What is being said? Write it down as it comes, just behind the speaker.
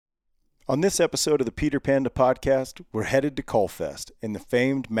On this episode of the Peter Panda Podcast, we're headed to CullFest in the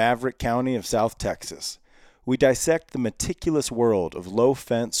famed Maverick County of South Texas. We dissect the meticulous world of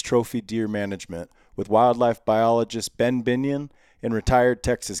low-fence trophy deer management with wildlife biologist Ben Binnion and retired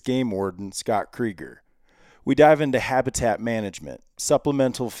Texas Game Warden Scott Krueger. We dive into habitat management,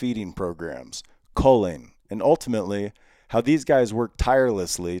 supplemental feeding programs, culling, and ultimately how these guys work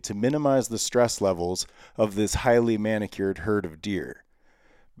tirelessly to minimize the stress levels of this highly manicured herd of deer.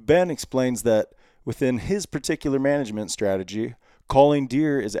 Ben explains that within his particular management strategy, culling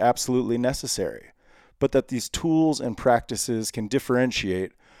deer is absolutely necessary, but that these tools and practices can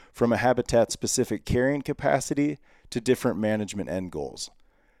differentiate from a habitat-specific carrying capacity to different management end goals.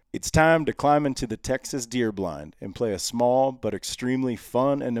 It's time to climb into the Texas deer blind and play a small but extremely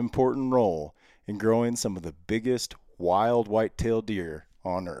fun and important role in growing some of the biggest wild whitetail deer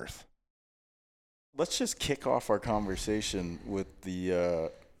on earth. Let's just kick off our conversation with the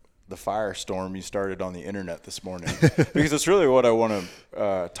firestorm you started on the internet this morning, because it's really what I want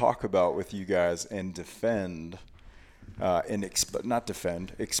to talk about with you guys and defend,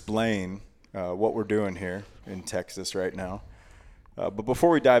 explain what we're doing here in Texas right now. But before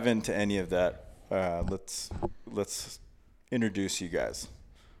we dive into any of that, let's introduce you guys.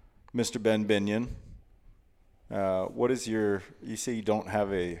 Mr. Ben Binnion, what is you say you don't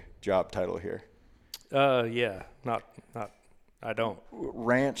have a job title here? I don't.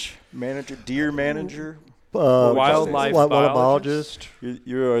 Ranch manager, deer manager, wildlife biologist.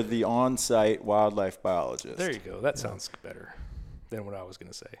 You're the on-site wildlife biologist. There you go. That sounds better than what I was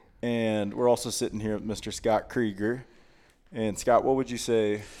going to say. And we're also sitting here with Mr. Scott Krueger. And Scott, what would you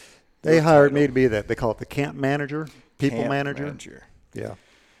say? They hired me to be that. They call it the camp manager, people manager. Yeah.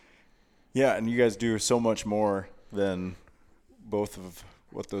 Yeah, and you guys do so much more than both of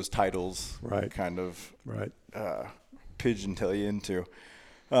what those titles kind of pigeontail you into.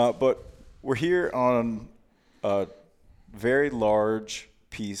 But we're here on a very large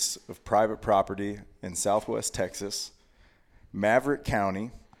piece of private property in southwest Texas, Maverick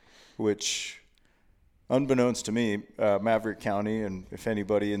County, which, unbeknownst to me, Maverick County, and if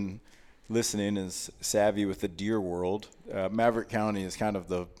anybody listening is savvy with the deer world, Maverick County is kind of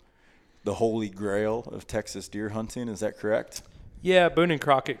the holy grail of Texas deer hunting. Is that correct? Yeah, Boone and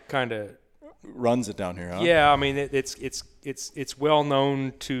Crockett kind of runs it down here, huh? Yeah, I mean it's well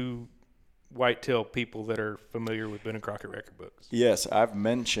known to whitetail people that are familiar with Boone and Crockett record books. Yes, I've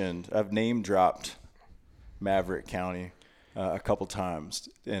name dropped Maverick County a couple times,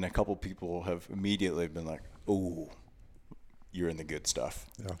 and a couple people have immediately been like, "Oh, you're in the good stuff."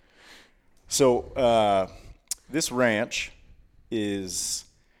 Yeah. So this ranch is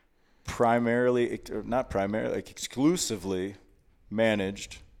exclusively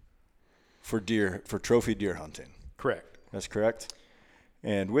managed for trophy deer hunting. Correct. That's correct.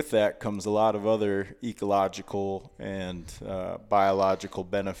 And with that comes a lot of other ecological and biological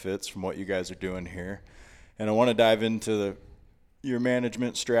benefits from what you guys are doing here. And I want to dive into your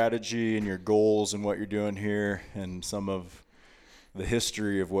management strategy and your goals and what you're doing here and some of the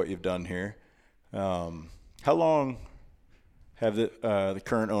history of what you've done here. How long have the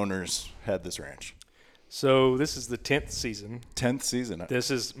current owners had this ranch? So this is the 10th season. 10th season.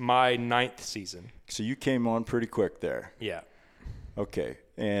 This is my 9th season. So you came on pretty quick there. Yeah. Okay.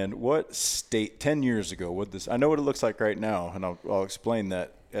 And what state 10 years ago I know what it looks like right now, and I'll explain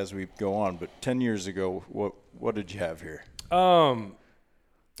that as we go on, but 10 years ago, what did you have here?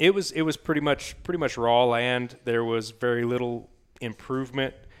 It was pretty much raw land. There was very little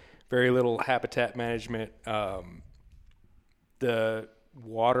improvement, very little habitat management. The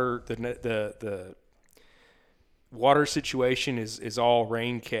water situation is all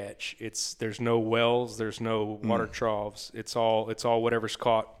rain catch. There's no wells, there's no water troughs. It's all whatever's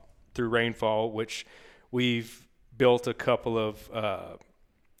caught through rainfall, which we've built a couple of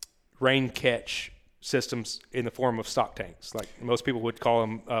rain catch systems in the form of stock tanks, like most people would call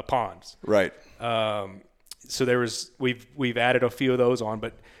them ponds. Right. So we've added a few of those on,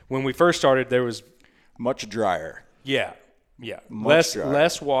 but when we first started, there was much drier. Yeah.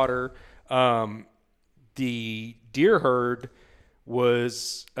 Less water. The deer herd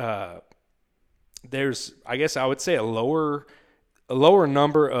was there's, I guess I would say, a lower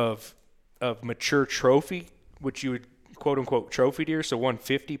number of mature trophy, which you would quote unquote trophy deer, so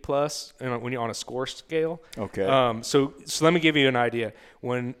 150 plus when you're on a score scale. Okay. So let me give you an idea.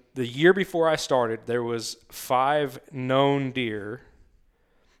 When the year before I started, there was 5 known deer.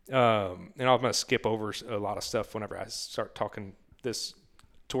 And I'm going to skip over a lot of stuff whenever I start talking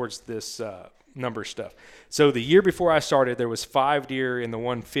towards this number stuff. So the year before I started, there was 5 deer in the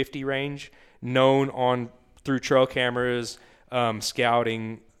 150 range known through trail cameras,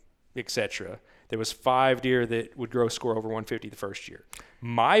 scouting, etc. There was 5 deer that would gross score over 150 the first year.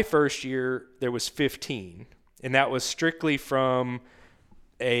 My first year, there was 15, and that was strictly from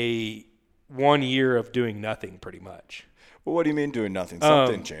a 1 year of doing nothing, pretty much. Well, what do you mean doing nothing?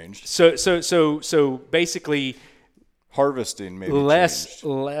 Something changed. So basically, harvesting maybe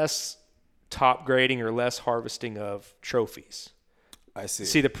less top grading or less harvesting of trophies. I see.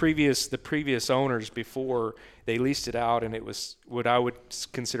 See, the previous owners before they leased it out, and it was what I would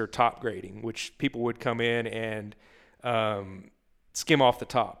consider top grading, which people would come in and skim off the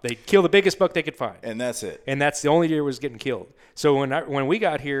top. They'd kill the biggest buck they could find, and that's it. And that's the only deer was getting killed. So when we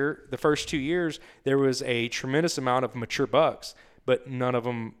got here, the first 2 years, there was a tremendous amount of mature bucks, but none of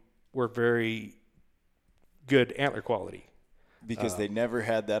them were very good antler quality. Because they never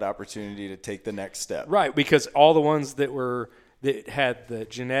had that opportunity to take the next step. Right, because all the ones that had the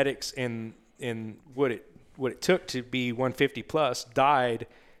genetics and what it took to be 150 plus died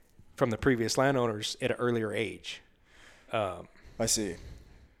from the previous landowners at an earlier age. I see.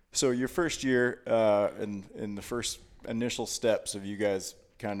 So your first year in the first initial steps of you guys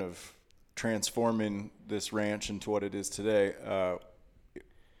kind of transforming this ranch into what it is today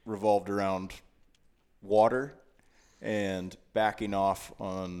revolved around water and backing off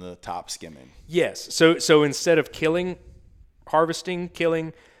on the top skimming. Yes. So instead of killing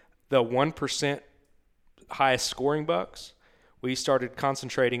the 1% highest scoring bucks, we started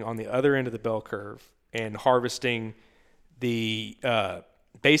concentrating on the other end of the bell curve and harvesting the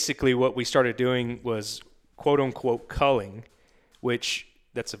basically what we started doing was quote unquote culling, which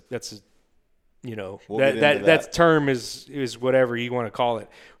that's a that term is whatever you want to call it.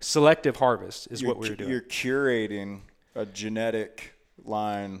 Selective harvest is what we were doing. You're curating a genetic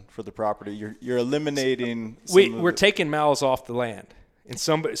line for the property. You're eliminating. We're taking mouths off the land, and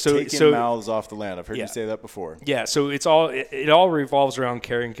taking mouths off the land. I've heard you say that before. Yeah. So it all revolves around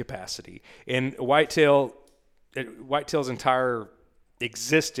carrying capacity, and whitetail's entire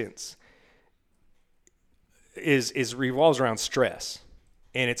existence is revolves around stress.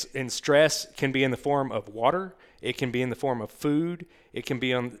 And stress can be in the form of water. It can be in the form of food. It can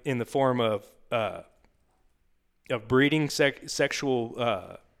be in the form of breeding,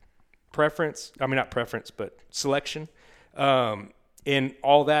 sexual preference. I mean, not preference, but selection. And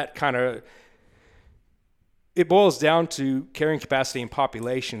all that kind of, it boils down to carrying capacity and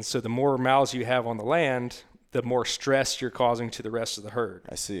population. So the more mouths you have on the land, the more stress you're causing to the rest of the herd.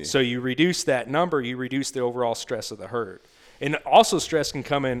 I see. So you reduce that number, you reduce the overall stress of the herd. And also stress can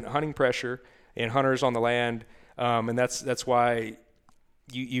come in hunting pressure and hunters on the land, and that's why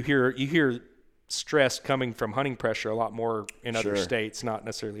you hear stress coming from hunting pressure a lot more in other states, not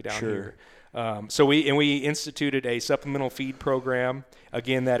necessarily down here. So we instituted a supplemental feed program.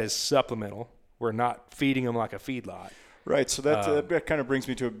 Again, that is supplemental. We're not feeding them like a feedlot. Right. So that kind of brings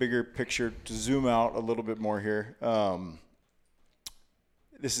me to a bigger picture. To zoom out a little bit more here,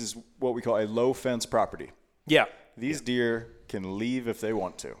 this is what we call a low fence property. Yeah. These deer can leave if they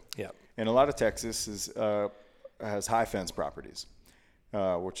want to. Yeah. And a lot of Texas has high fence properties,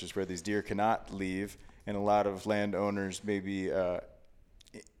 which is where these deer cannot leave. And a lot of landowners maybe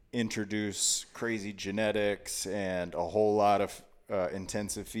introduce crazy genetics and a whole lot of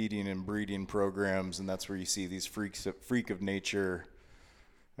intensive feeding and breeding programs. And that's where you see these freak of nature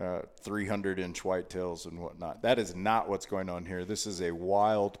 300-inch whitetails and whatnot. That is not what's going on here. This is a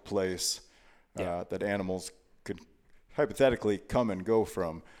wild place that animals could hypothetically come and go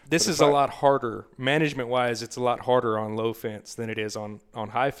from. This is a lot harder. Management-wise, it's a lot harder on low fence than it is on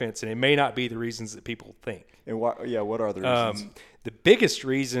high fence, and it may not be the reasons that people think. And what are the reasons? The biggest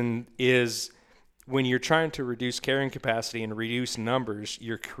reason is when you're trying to reduce carrying capacity and reduce numbers,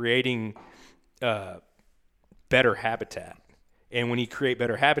 you're creating better habitat. And when you create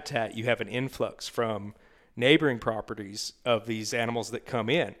better habitat, you have an influx from neighboring properties of these animals that come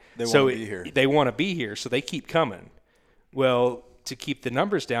in. They want to be here. They want to be here, so they keep coming. Well, to keep the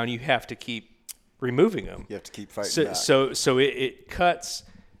numbers down, you have to keep removing them. You have to keep fighting back. So it cuts,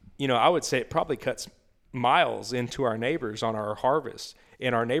 I would say it probably cuts miles into our neighbors on our harvest.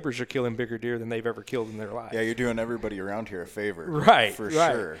 And our neighbors are killing bigger deer than they've ever killed in their life. Yeah, you're doing everybody around here a favor. Right. For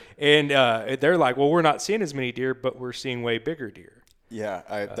sure. And they're like, well, we're not seeing as many deer, but we're seeing way bigger deer. Yeah,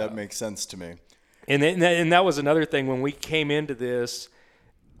 that makes sense to me. And that was another thing when we came into this,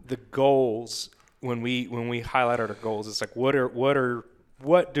 the goals, when we highlighted our goals, it's like what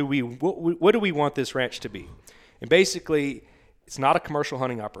do we want this ranch to be? And basically, it's not a commercial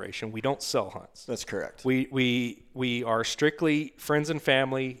hunting operation. We don't sell hunts. That's correct. We are strictly friends and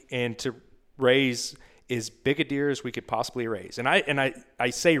family, and to raise as big a deer as we could possibly raise. And I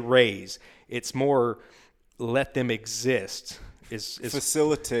say raise. It's more let them exist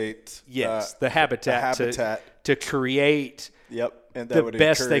facilitate. The habitat. To create. Yep. And that the would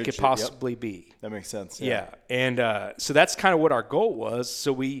best they could possibly be. That makes sense. Yeah. And so that's kind of what our goal was.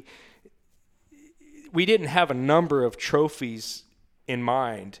 So we didn't have a number of trophies in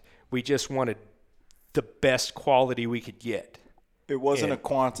mind. We just wanted the best quality we could get. It wasn't a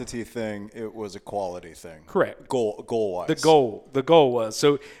quantity thing. It was a quality thing. Correct. Goal-wise. The goal was.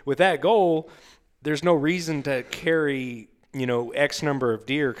 So with that goal, there's no reason to carry X number of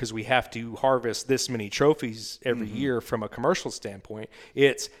deer because we have to harvest this many trophies every year from a commercial standpoint.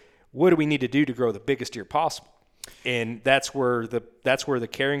 It's what do we need to do to grow the biggest deer possible? And that's where the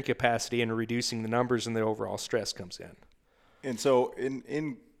carrying capacity and reducing the numbers and the overall stress comes in. And so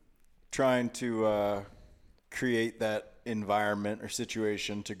in trying to create that environment or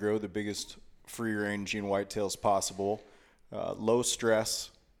situation to grow the biggest free-ranging whitetails possible, low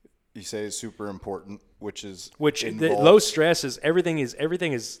stress, you say, is super important. The low stress is everything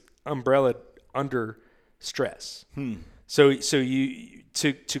is umbrellaed under stress. So you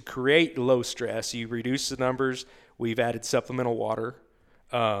to create low stress, you reduce the numbers. We've added supplemental water.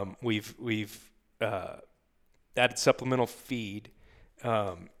 We've added supplemental feed,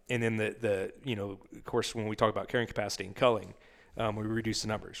 and then of course when we talk about carrying capacity and culling, we reduce the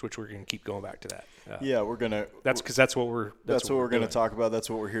numbers, which we're going to keep going back to that. We're gonna. That's what we're going to talk about. That's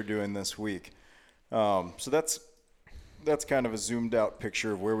what we're here doing this week. So that's kind of a zoomed out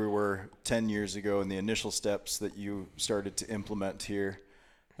picture of where we were 10 years ago and the initial steps that you started to implement here.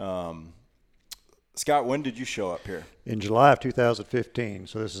 Scott, when did you show up here? In July of 2015.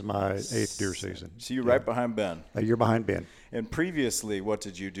 So this is my 8th deer season. So you're right behind Ben. A year behind Ben. And previously, what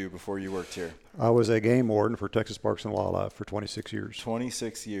did you do before you worked here? I was a game warden for Texas Parks and Wildlife for 26 years.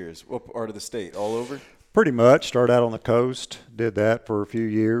 26 years. What part of the state? All over? Pretty much. Started out on the coast, did that for a few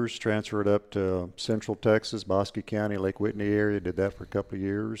years, transferred up to Central Texas, Bosque County, Lake Whitney area, did that for a couple of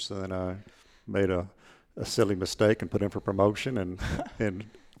years. Then I made a silly mistake and put in for promotion, and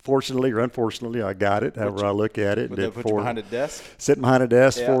fortunately or unfortunately, I got it, however I look at it. Would they put you behind a desk? Sitting behind a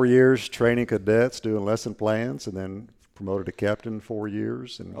desk 4 years, training cadets, doing lesson plans, and then promoted to captain 4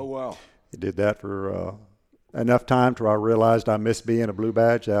 years. And oh, wow. Did that for enough time to where I realized I missed being a blue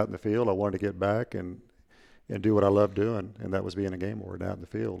badge out in the field. I wanted to get back and do what I love doing, and that was being a game warden out in the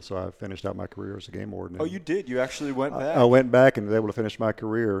field. So I finished out my career as a game warden. Oh, you did? You actually went back? I went back and was able to finish my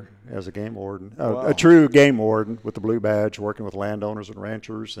career as a game warden, wow. A true game warden with the blue badge, working with landowners and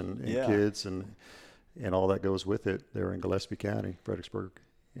ranchers and kids and all that goes with it there in Gillespie County, Fredericksburg,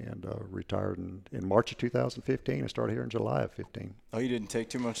 and retired in March of 2015 and started here in July of 15. Oh, you didn't take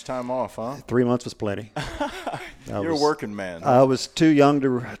too much time off, huh? 3 months was plenty. You're a working man. I was too young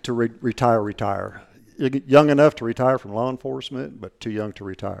to retire. Young enough to retire from law enforcement, but too young to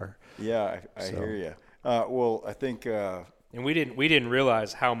retire. Yeah, I hear you. Well, I think. And we didn't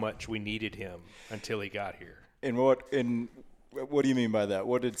realize how much we needed him until he got here. And what do you mean by that?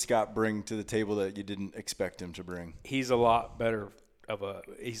 What did Scott bring to the table that you didn't expect him to bring? He's a lot more of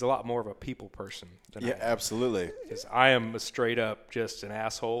a people person than I am. Absolutely. Because I am straight up just an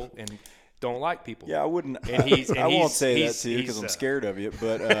asshole and don't like people. Yeah, I wouldn't. I won't say that to you because I'm scared of you.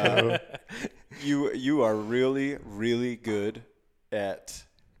 But you are really, really good at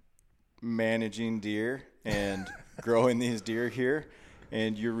managing deer and growing these deer here,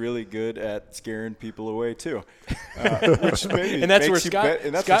 and you're really good at scaring people away too. Which maybe and that's where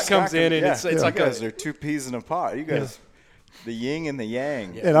Scott comes in, and it's like you guys, they're two peas in a pot. You guys. The yin and the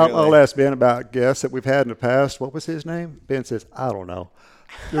yang. Yeah. And I'll ask Ben about guests that we've had in the past. What was his name? Ben says, I don't know.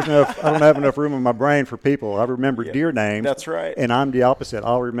 I don't have enough room in my brain for people. I remember deer names. That's right. And I'm the opposite.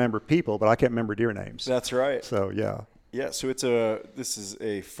 I'll remember people, but I can't remember deer names. That's right. So, yeah. Yeah, so this is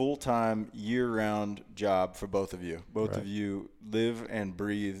a full-time, year-round job for both of you. Both of you live and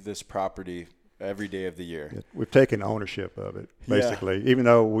breathe this property every day of the year. We've taken ownership of it, basically. Yeah. Even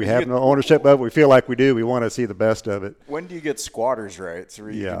though we have no ownership of it, we feel like we do. We want to see the best of it. When do you get squatters' rights where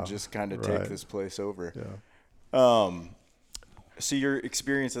you can just kind of take this place over? Yeah. So your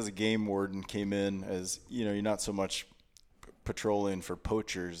experience as a game warden came in as, you're not so much patrolling for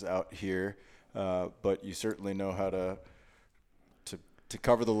poachers out here, but you certainly know how to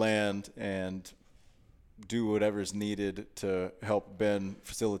cover the land and do whatever's needed to help Ben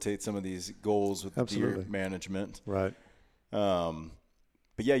facilitate some of these goals with deer management. Right. But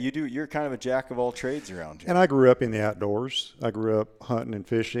yeah, you're kind of a jack of all trades around here. And I grew up in the outdoors. I grew up hunting and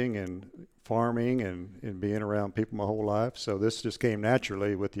fishing and farming and being around people my whole life. So this just came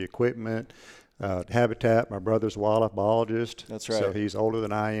naturally with the equipment, habitat. My brother's a wildlife biologist. That's right. So he's older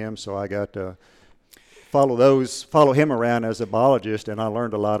than I am. So I got to follow him around as a biologist, and I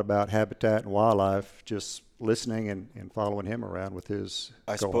learned a lot about habitat and wildlife just listening and following him around with his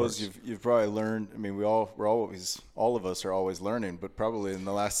I cohorts. suppose you've probably learned. I mean, all of us are always learning, but probably in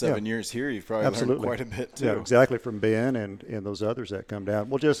the last 7 years here, you've probably learned quite a bit too. Yeah, exactly, from Ben and those others that come down.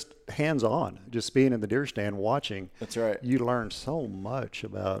 Well, just hands-on, just being in the deer stand watching. That's right. You learn so much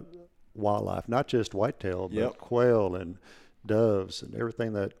about wildlife, not just whitetail, but quail and doves and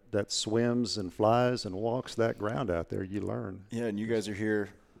everything that swims and flies and walks that ground out there. You learn. Yeah, and you guys are here.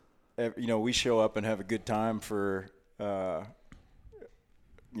 We show up and have a good time for,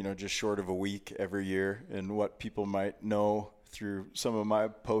 just short of a week every year. And what people might know through some of my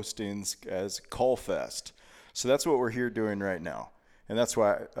postings as CullFest. So that's what we're here doing right now. And that's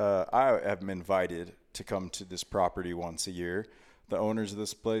why I have been invited to come to this property once a year. The owners of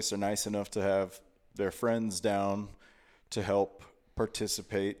this place are nice enough to have their friends down to help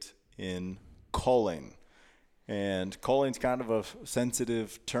participate in culling. And culling's kind of a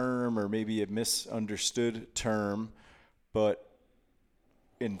sensitive term, or maybe a misunderstood term, but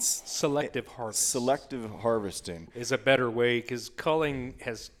in selective harvesting is a better way, because culling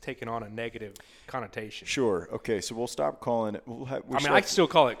has taken on a negative connotation. Sure. Okay. So we'll stop calling it. I still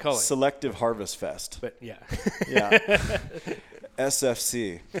call it culling. Selective Harvest Fest. But yeah.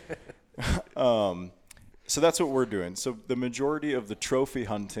 SFC. So that's what we're doing. So the majority of the trophy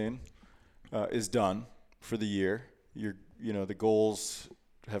hunting is done for the year. The goals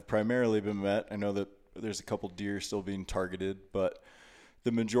have primarily been met. I know that there's a couple deer still being targeted, but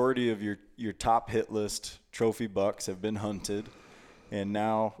the majority of your top hit list trophy bucks have been hunted. And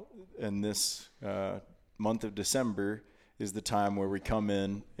now in this month of December is the time where we come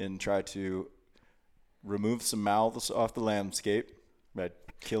in and try to remove some mouths off the landscape by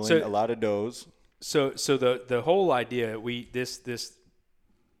killing a lot of does. So the whole idea this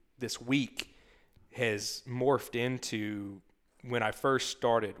week has morphed into when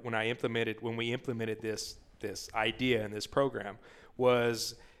we implemented this idea and this program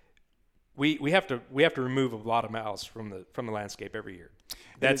was we have to remove a lot of mouths from the landscape every year.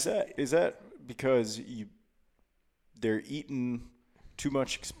 Is that because they're eating too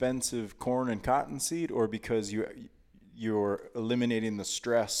much expensive corn and cottonseed, or because you're eliminating the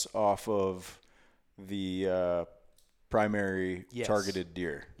stress off of the primary targeted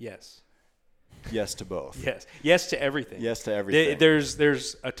deer? Yes to both. Yes to everything. Yes to everything.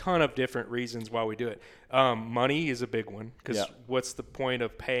 There's a ton of different reasons why we do it. Money is a big one, because what's the point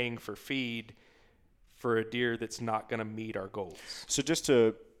of paying for feed for a deer that's not going to meet our goals? So just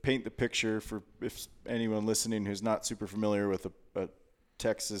to paint the picture for if anyone listening who's not super familiar with a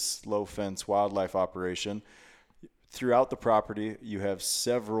Texas low fence wildlife operation, throughout the property you have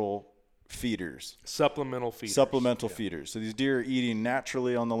several feeders. Supplemental feeders. So these deer are eating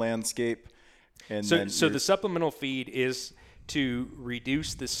naturally on the landscape. And so the supplemental feed is to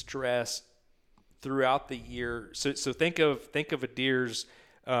reduce the stress throughout the year. So think of a deer's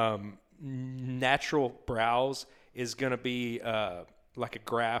natural browse is going to be like a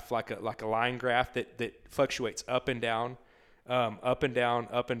graph, like a line graph that fluctuates up and down, up and down,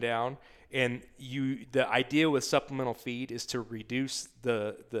 up and down. And the idea with supplemental feed is to reduce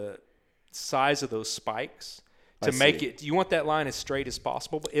the size of those spikes to make it. You want that line as straight as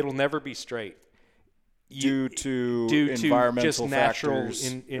possible, but it'll never be straight. Due to environmental just natural factors.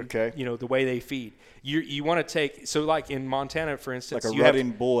 In the way they feed. You want to take, so like in Montana, for instance, like a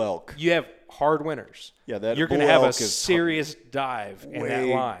rutting bull elk. You have hard winters. Yeah, that you're going to have a serious dive in that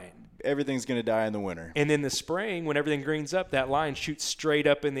line. Everything's going to die in the winter. And in the spring, when everything greens up, that line shoots straight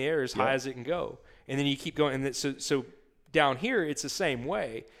up in the air as high as it can go. And then you keep going. And so down here, it's the same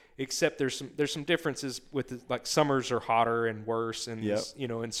way, except there's some differences with like summers are hotter and worse, and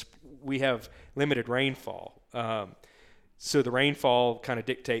and we have limited rainfall. So the rainfall kind of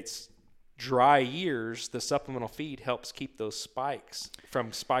dictates dry years. The supplemental feed helps keep those spikes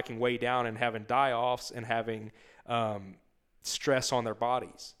from spiking way down and having die-offs and having stress on their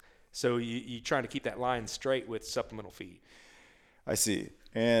bodies. So you're trying to keep that line straight with supplemental feed. I see.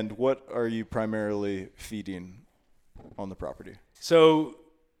 And what are you primarily feeding on the property? So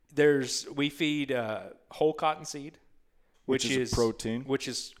we feed whole cottonseed, which is protein, which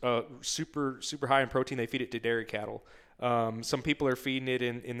is super high in protein. They feed it to dairy cattle. Some people are feeding it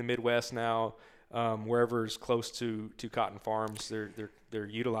in the Midwest now, wherever is close to cotton farms. They're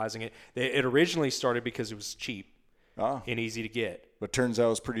utilizing it. It originally started because it was cheap and easy to get. But turns out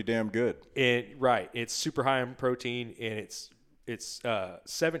it's pretty damn good. It's super high in protein, and it's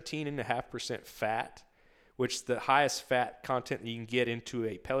 17.5% fat, which is the highest fat content that you can get into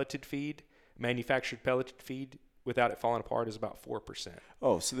a pelleted feed, manufactured pelleted feed, without it falling apart, is about 4%.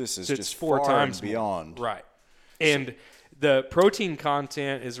 Oh, so this is it's just 4 far times beyond. More. Right. And the protein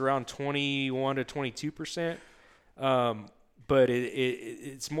content is around 21 to 22%. But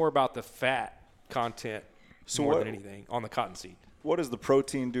it's more about the fat content more than anything on the cottonseed. What does the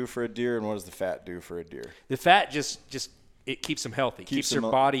protein do for a deer, and what does the fat do for a deer? The fat just it keeps them healthy, keeps their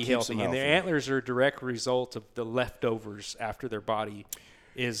body healthy, and their antlers are a direct result of the leftovers after their body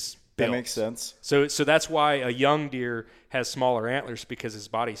is built. That makes sense. So that's why a young deer has smaller antlers, because his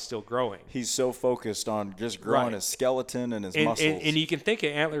body's still growing. He's so focused on just growing his skeleton and his muscles. And you can think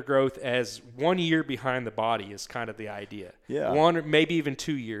of antler growth as 1 year behind the body is kind of the idea. Yeah. 1 or maybe even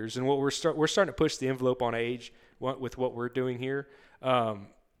 2 years. And what we're starting to push the envelope on age with what we're doing here,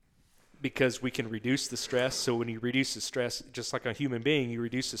 because we can reduce the stress. So when you reduce the stress, just like a human being, you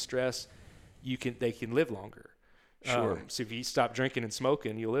reduce the stress, they can live longer. Sure. So if you stop drinking and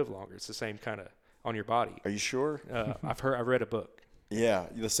smoking, you'll live longer. It's the same kind of on your body. Are you sure? I've read a book. Yeah,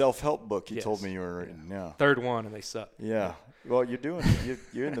 the self-help book you told me you were reading. Yeah. Third one, and they suck. Yeah. Well,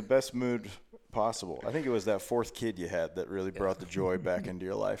 you're in the best mood possible. I think it was that fourth kid you had that really brought the joy back into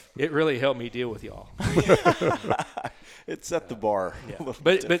your life. It really helped me deal with y'all. It set the bar. Yeah. A little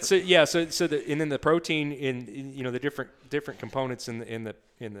But different. and then the protein in the different components in the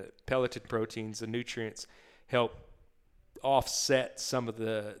pelleted proteins, the nutrients help offset some of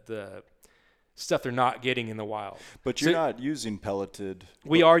the stuff they're not getting in the wild. But you're not using pelleted.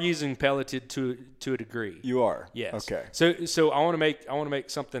 We are using pelleted to a degree. You are? Yes. Okay. So I want to make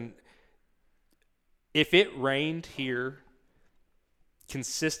something. If it rained here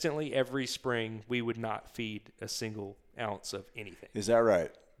consistently every spring, we would not feed a single ounce of anything. Is that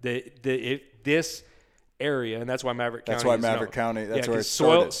right? This area, and that's why Maverick County. That's why Maverick County. That's where it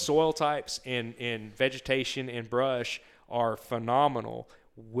started. started. Soil types and vegetation and brush are phenomenal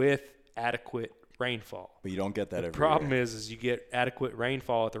with adequate rainfall. But you don't get that every year. The problem is you get adequate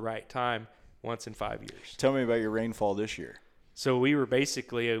rainfall at the right time once in 5 years. Tell me about your rainfall this year. So we were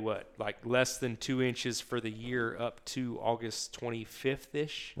basically less than 2 inches for the year up to August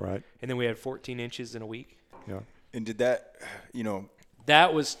 25th-ish. Right. And then we had 14 inches in a week. Yeah. And did that,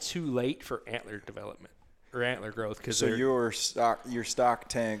 That was too late for antler development or antler growth. So your stock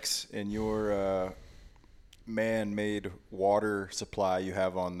tanks and your man-made water supply you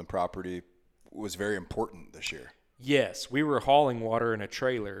have on the property was very important this year. Yes, we were hauling water in a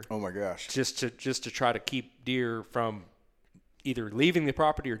trailer. Oh my gosh! Just to try to keep deer from either leaving the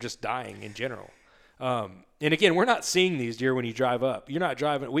property or just dying in general. And again, we're not seeing these deer when you drive up. You're not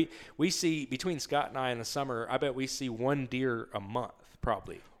driving. We see between Scott and I in the summer. I bet we see 1 deer a month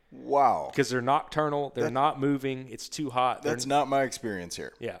probably. Wow! Because they're nocturnal. They're not moving. It's too hot. That's not my experience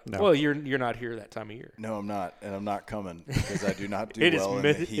here. Yeah. No. Well, you're not here that time of year. No, I'm not, and I'm not coming because I do not do well in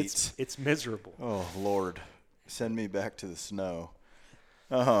the heat. It's miserable. Oh Lord, send me back to the snow.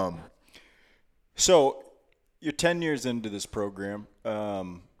 So you're 10 years into this program.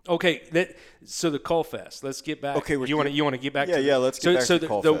 Okay, so the CullFest. Let's get back. Okay, you want to get back? Yeah, let's get back to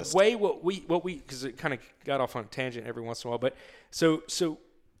CullFest. The way what we because it kind of got off on a tangent every once in a while, but so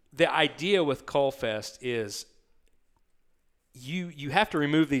the idea with CullFest is you have to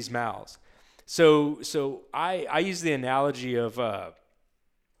remove these mouths. So I use the analogy of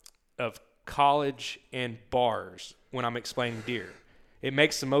college and bars when I'm explaining deer. It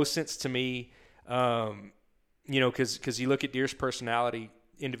makes the most sense to me, because you look at deer's personality,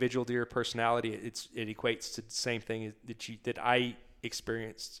 individual deer personality. It equates to the same thing that I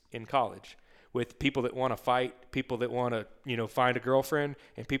experienced in college, with people that want to fight, people that want to find a girlfriend,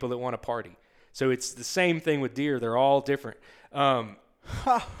 and people that want to party. So it's the same thing with deer. They're all different. But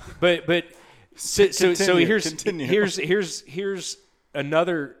here's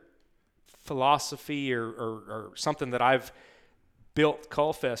another philosophy or something that I've built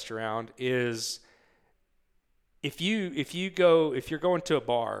CullFest around is if you're going to a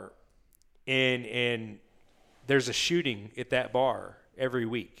bar and there's a shooting at that bar every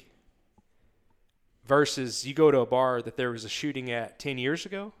week versus you go to a bar that there was a shooting at 10 years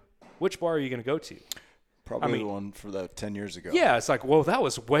ago, which bar are you going to go to? Probably the one for that 10 years ago. Yeah, it's like, well, that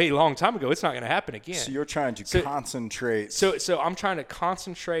was way long time ago. It's not going to happen again. So you're trying to concentrate. So I'm trying to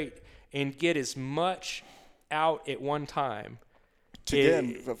concentrate and get as much out at one time.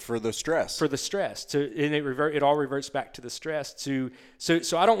 For the stress. For the stress. And it all reverts back to the stress. So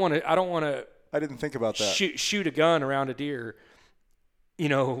I don't want to. I didn't think about that. Shoot a gun around a deer,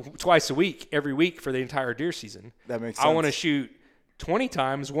 twice a week, every week for the entire deer season. That makes sense. I want to shoot 20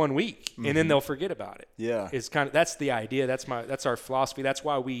 times 1 week, and then they'll forget about it. Yeah, that's the idea. That's our philosophy. That's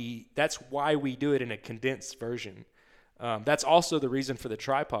why we do it in a condensed version. That's also the reason for the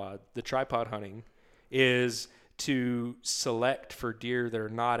tripod hunting is to select for deer that are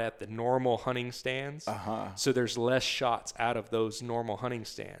not at the normal hunting stands. So there's less shots out of those normal hunting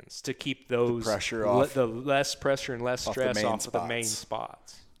stands to keep those the pressure off, the less pressure and less stress off of the main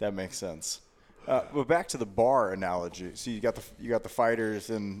spots. That makes sense. But back to the bar analogy. So you got the fighters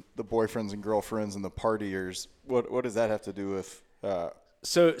and the boyfriends and girlfriends and the partiers. What does that have to do with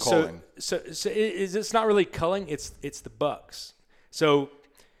culling? So it's not really culling. It's the bucks. So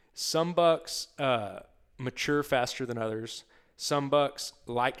some bucks mature faster than others. Some bucks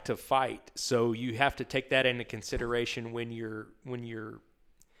like to fight. So you have to take that into consideration when you're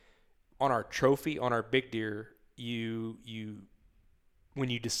on our trophy, on our big deer. When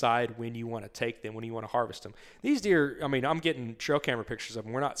you decide when you want to take them, when you want to harvest them. These deer, I mean, I'm getting trail camera pictures of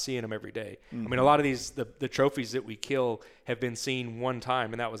them. We're not seeing them every day. I mean, a lot of these, the trophies that we kill have been seen one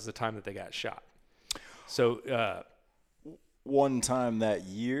time, and that was the time that they got shot. So, one time that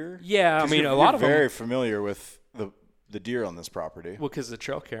year? Yeah, I mean, a lot of them. Very familiar with the deer on this property. Well, because of the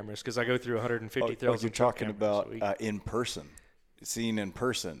trail cameras, because I go through 150,000 you're talking about in person, seen in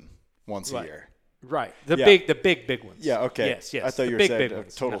person once a year. Right. The big ones. Yeah, okay. Yes. I thought you were saying a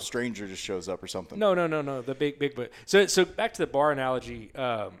total stranger just shows up or something. No. The big one. So back to the bar analogy.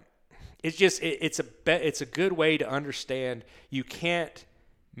 It's a good way to understand you can't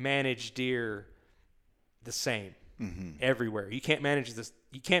manage deer the same everywhere. You can't manage this.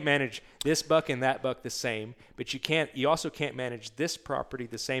 You can't manage this buck and that buck the same, but you also can't manage this property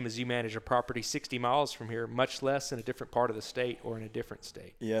the same as you manage a property 60 miles from here, much less in a different part of the state or in a different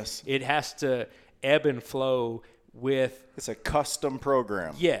state. Yes. It has to ebb and flow with. It's a custom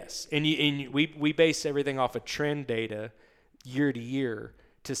program. Yes. And we base everything off of trend data year to year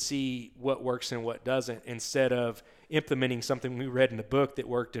to see what works and what doesn't, instead of implementing something we read in the book that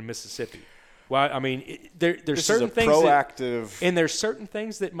worked in Mississippi. Well, I mean, there's certain things and there's certain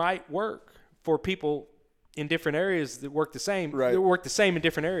things that might work for people in different areas that work the same. Right. That work the same in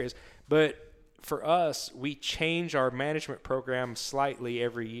different areas. But for us, we change our management program slightly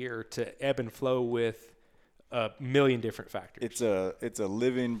every year to ebb and flow with a million different factors. It's a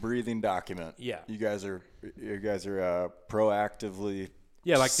living, breathing document. Yeah. You guys are proactively.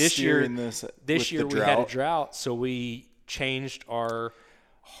 Yeah, like this year. This year we had a drought, so we changed our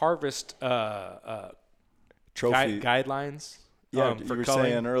harvest trophy guidelines. Yeah, for you were culling.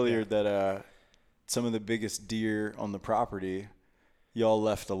 saying earlier that some of the biggest deer on the property y'all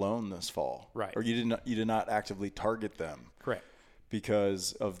left alone this fall, right? Or you did not actively target them, correct?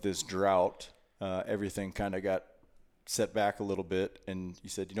 Because of this drought, everything kind of got set back a little bit, and you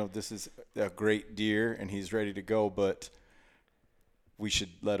said, this is a great deer and he's ready to go, but we should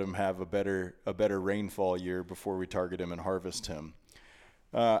let him have a better rainfall year before we target him and harvest him.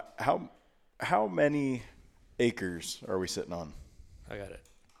 How many acres are we sitting on? I got it.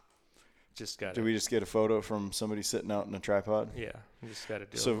 Did we just get a photo from somebody sitting out in a tripod? Yeah, we just got to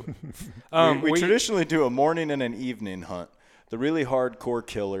do it. So we traditionally do a morning and an evening hunt. The really hardcore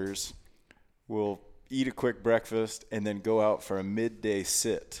killers will eat a quick breakfast and then go out for a midday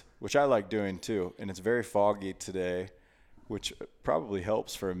sit, which I like doing too. And it's very foggy today, which probably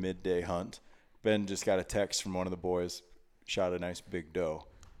helps for a midday hunt. Ben just got a text from one of the boys, shot a nice big doe.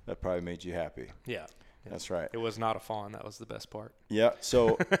 That probably made you happy. Yeah. That's right. It was not a fawn. That was the best part. Yeah.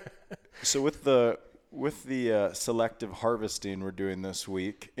 So with the selective harvesting we're doing this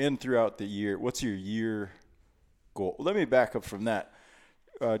week and throughout the year, what's your year goal? Let me back up from that.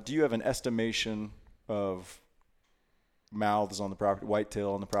 Do you have an estimation of mouths on the property,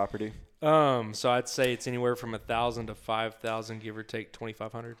 whitetail on the property? So I'd say it's anywhere from 1,000 to 5,000, give or take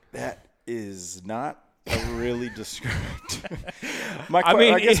 2,500. That is not a really described.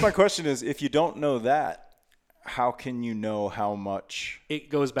 I guess my question is, if you don't know that, how can you know how much?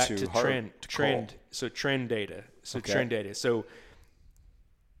 It goes back to trend. So trend data. Trend data. So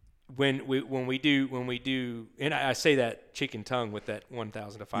when we do, and I say that chicken tongue with that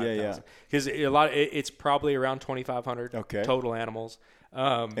 1,000 to 5,000, because it's probably around 2,500 total animals.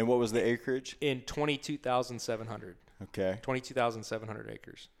 And what was the acreage? In 22,700. Okay. 22,700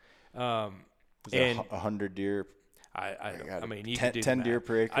 acres. Was it 100 deer? I mean, you 10, could do 10 deer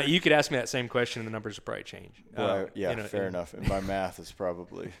per acre? You could ask me that same question, and the numbers would probably change. Fair enough. And my math is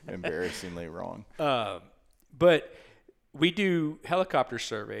probably embarrassingly wrong. But we do helicopter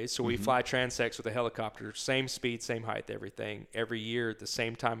surveys, so we fly transects with a helicopter, same speed, same height, everything, every year at the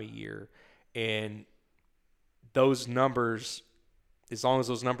same time of year. And those numbers, as long as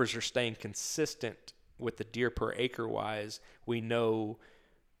those numbers are staying consistent with the deer per acre wise, we know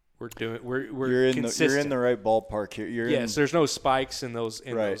we're consistent. You're in the right ballpark here. There's no spikes in those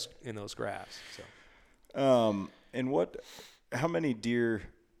graphs. So. And how many deer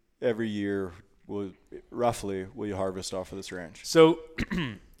every year will you harvest off of this ranch? So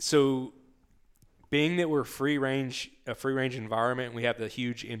being that we're a free range environment, we have the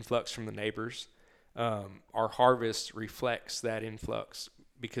huge influx from the neighbors. Our harvest reflects that influx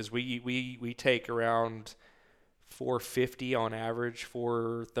because we take around 450 on average,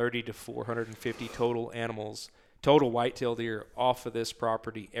 430 to 450 total whitetail deer off of this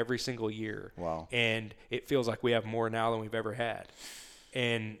property every single year. Wow. And it feels like we have more now than we've ever had.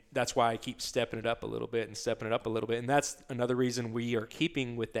 And that's why I keep stepping it up a little bit. And that's another reason we are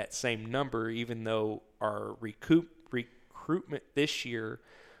keeping with that same number, even though our recruitment this year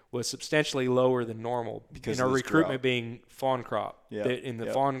was substantially lower than normal. Because and our recruitment drought. Being fawn crop. Yeah. In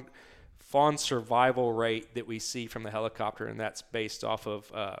the fawn survival rate that we see from the helicopter, and that's based off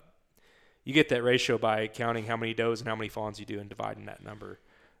of you get that ratio by counting how many does and how many fawns you do and dividing that number.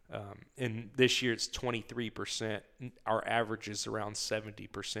 And this year it's 23%. Our average is around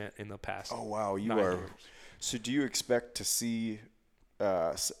 70% in the past. Oh, wow. 9 years. So do you expect to see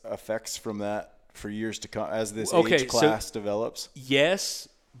effects from that for years to come as this age class develops? Yes,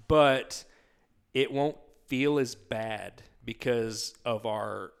 but it won't feel as bad because of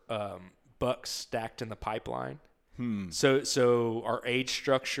our bucks stacked in the pipeline. So our age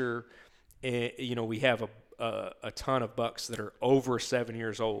structure, we have a ton of bucks that are over 7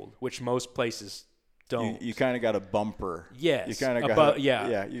 years old, which most places don't. You kind of got a bumper. Yes. You kind of got you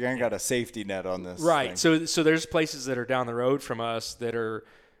kind of got a safety net on this. Right. Thing. So there's places that are down the road from us that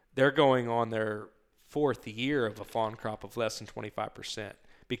they're going on their 4th year of a fawn crop of less than 25%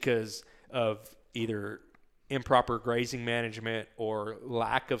 because of either improper grazing management or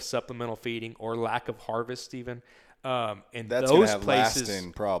lack of supplemental feeding or lack of harvest even. And that's those have places,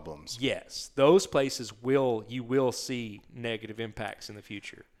 lasting problems. Yes, those places you will see negative impacts in the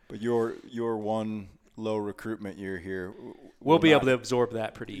future. But your one low recruitment year here, we'll be able to absorb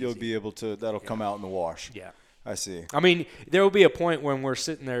that pretty easy. You'll be able to. That'll come out in the wash. Yeah, I see. I mean, there will be a point when we're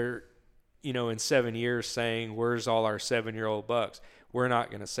sitting there, in 7 years saying, "Where's all our 7-year-old bucks?" We're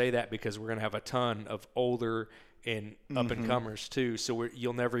not going to say that because we're going to have a ton of older and up and comers too. So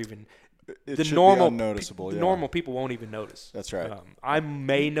you'll never even. The normal unnoticeable. Normal people won't even notice. That's right. I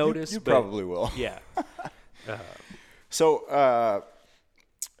may notice. You but probably will. Yeah. So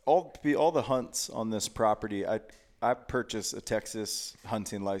all the hunts on this property, I purchase a Texas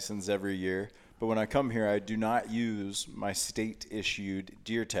hunting license every year, but when I come here, I do not use my state-issued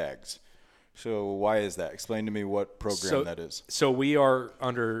deer tags. So why is that? Explain to me what program that is. So we are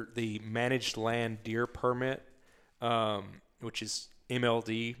under the Managed Land Deer Permit, which is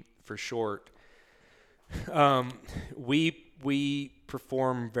MLD for short. We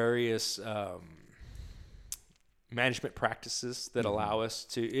perform various management practices that allow us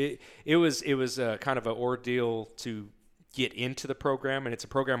to. It was kind of an ordeal to get into the program, and it's a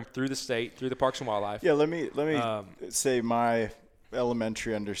program through the state, through the Parks and Wildlife. Yeah, let me say my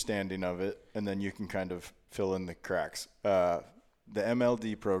elementary understanding of it, and then you can kind of fill in the cracks. The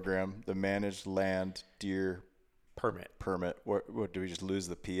MLD program, the Managed Land Deer Permit. What do we just lose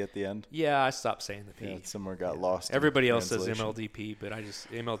the P at the end? Yeah, I stopped saying the P. Yeah, somewhere got lost. Everybody else says MLDP, but I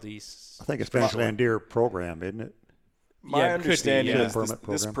just MLD. I think it's Managed Land Deer Program, isn't it? My understanding is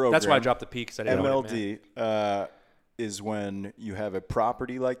this program. That's why I dropped the P because I didn't know what it meant. MLD is when you have a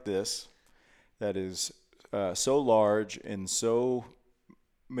property like this that is so large and so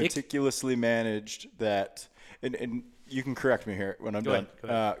meticulously managed that, and you can correct me here when I'm done,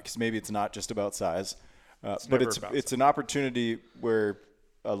 because maybe it's not just about size, but it's an opportunity where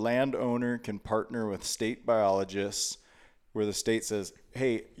a landowner can partner with state biologists, where the state says,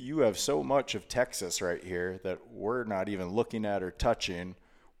 hey, you have so much of Texas right here that we're not even looking at or touching.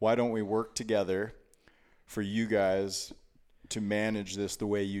 Why don't we work together for you guys to manage this the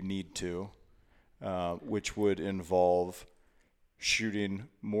way you need to, which would involve shooting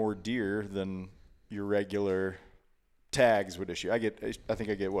more deer than your regular tags would issue. I think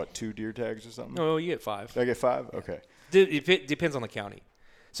I get what, 2 deer tags or something? No, you get 5. I get 5? Okay. It depends on the county.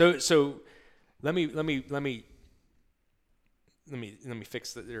 So let me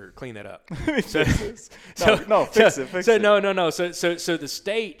fix that or clean that up. Fix it. So the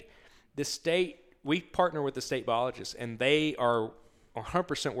state, we partner with the state biologists, and they are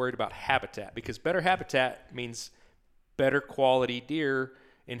 100% worried about habitat, because better habitat means better quality deer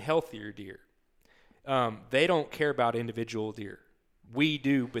and healthier deer. They don't care about individual deer. We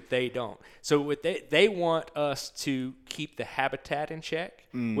do, but they don't. So they want us to keep the habitat in check,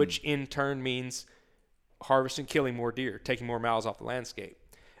 which in turn means harvesting, killing more deer, taking more mouths off the landscape.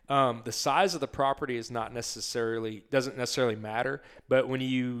 The size of the property doesn't necessarily matter, but when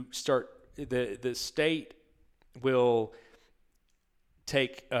you start, the state will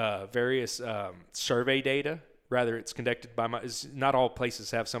take various survey data. Rather, it's conducted by not all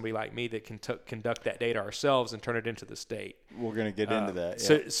places have somebody like me that can conduct that data ourselves and turn it into the state. We're going to get into that.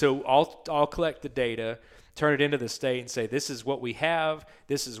 Yeah. So I'll collect the data, turn it into the state, and say this is what we have,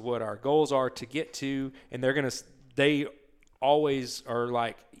 this is what our goals are to get to, and they always are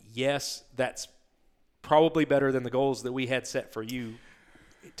like, yes, that's probably better than the goals that we had set for you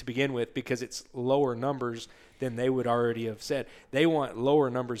to begin with, because it's lower numbers than they would already have said. They want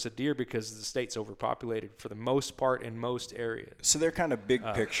lower numbers of deer because the state's overpopulated for the most part in most areas. So they're kind of big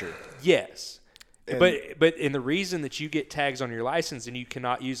picture. Yes. But the reason that you get tags on your license and you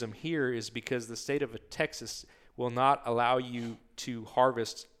cannot use them here is because the state of Texas will not allow you to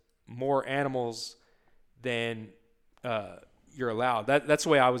harvest more animals than you're allowed. That's the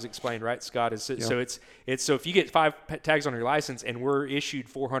way I was explained, right, Scott? So if you get 5 tags on your license and we're issued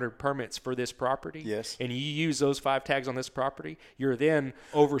 400 permits for this property, yes, and you use those 5 tags on this property, you're then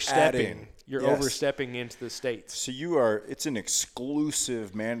overstepping. Overstepping into the states. So it's an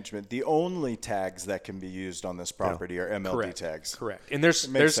exclusive management. The only tags that can be used on this property are MLD tags. Correct. And there's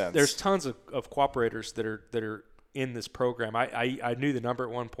tons of cooperators that are in this program. I knew the number at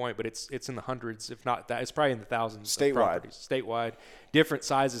one point, but it's in the hundreds, if not that. It's probably in the thousands. Statewide, different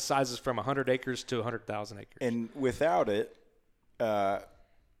sizes from 100 acres to 100,000 acres. And without it,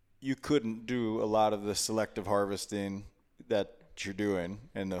 you couldn't do a lot of the selective harvesting that you're doing,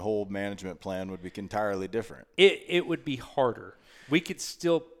 and the whole management plan would be entirely different. It would be harder. We could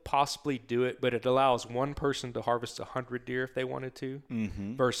still possibly do it, but it allows one person to harvest 100 deer if they wanted to,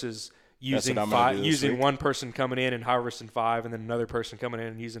 versus using one person coming in and harvesting 5, and then another person coming in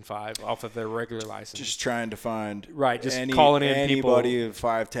and using 5 off of their regular license. Just trying to find calling in anybody people with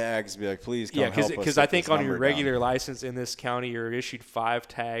 5 tags, be like, please come help us. Because I think on your regular license in this county, you're issued 5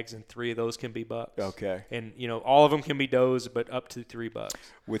 tags, and 3 of those can be bucks. Okay. And all of them can be does, but up to 3 bucks.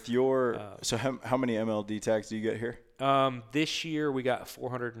 With your so how many MLD tags do you get here? This year we got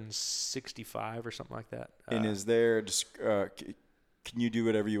 465 or something like that. And is there can you do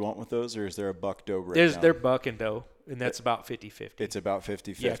whatever you want with those, or is there a buck doe breakdown? They're buck and doe, and that's about 50-50. It's about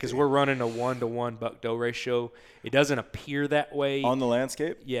 50-50. Yeah, because we're running a 1-to-1 buck doe ratio. It doesn't appear that way on the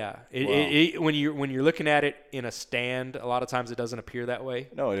landscape. Yeah, when you're looking at it in a stand, a lot of times it doesn't appear that way.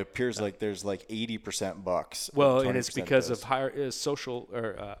 No, it appears like there's like 80% bucks. Well, and it's because of higher social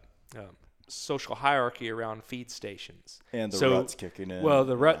hierarchy around feed stations. And the rut's kicking in. Well,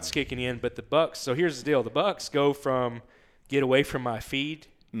 the rut's kicking in, but the bucks. So here's the deal: the bucks go from get away from my feed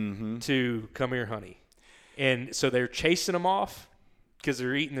to come here, honey. And so they're chasing them off because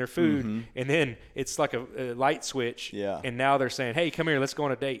they're eating their food. And then it's like a light switch. Yeah. And now they're saying, hey, come here, let's go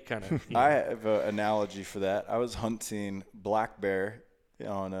on a date kind of. I have an analogy for that. I was hunting black bear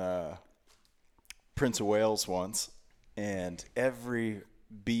on Prince of Wales once. And every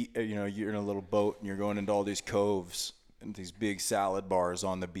beat, you're in a little boat and you're going into all these coves and these big salad bars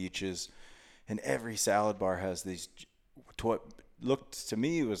on the beaches. And every salad bar has these what looked to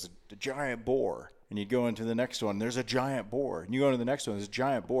me was a giant boar, and you'd go into the next one, there's a giant boar, and you go into the next one, there's a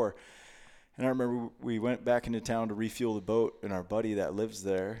giant boar. And I remember we went back into town to refuel the boat, and our buddy that lives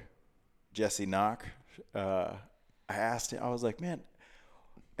there, Jesse Knock, I asked him, I was like, man,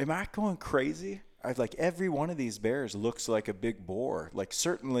 am I going crazy? Every one of these bears looks like a big boar. Like,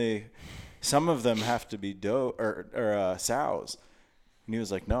 certainly some of them have to be doe or sows. And he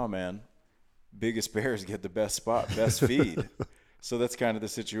was like, no, man. Biggest bears get the best spot, best feed. So that's kind of the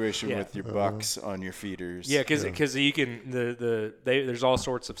situation with your bucks on your feeders. Yeah, because you can there's all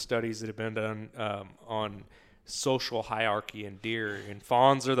sorts of studies that have been done on social hierarchy in deer, and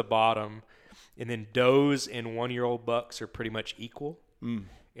fawns are the bottom, and then does and 1-year-old bucks are pretty much equal,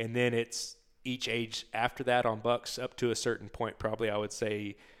 and then it's each age after that on bucks up to a certain point. Probably I would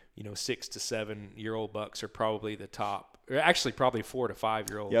say 6 to 7-year-old bucks are probably the top. Actually, probably 4 to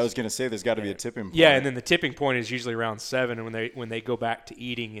 5-year-olds. Yeah, I was going to say there's got to be a tipping point. Yeah, and then the tipping point is usually around 7, and when they go back to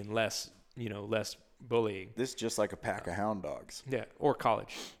eating and less bullying. This is just like a pack of hound dogs. Yeah, or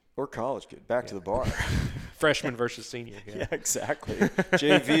college. Or college kid. Back to the bar. Freshman versus senior. Yeah, exactly.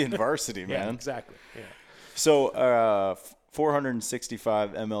 JV and varsity, man. Yeah, exactly. Yeah. So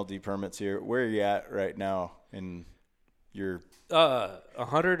 465 MLD permits here. Where are you at right now in your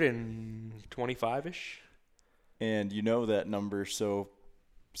 125-ish. And you know that number so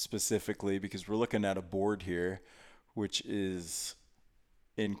specifically because we're looking at a board here, which is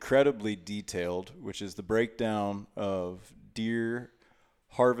incredibly detailed, which is the breakdown of deer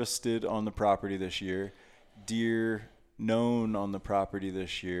harvested on the property this year, deer known on the property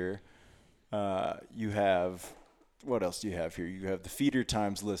this year. You have, what else do you have here? You have the feeder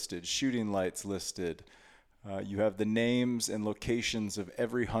times listed, shooting lights listed, You have the names and locations of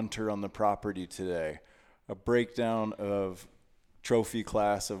every hunter on the property today. A breakdown of trophy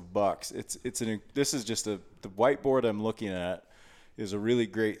class of bucks. This is just the whiteboard I'm looking at is a really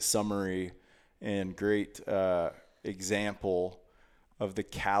great summary and great example of the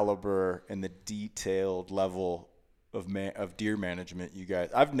caliber and the detailed level of deer management you guys.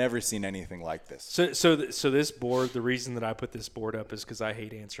 I've never seen anything like this. So this board, the reason that I put this board up is because I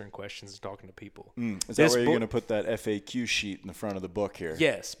hate answering questions and talking to people. Is that where you're going to put that FAQ sheet in the front of the book here?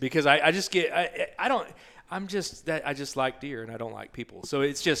 Yes, because I just like deer and I don't like people. So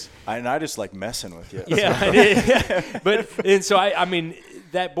it's just. And I just like messing with you. Yeah, so I mean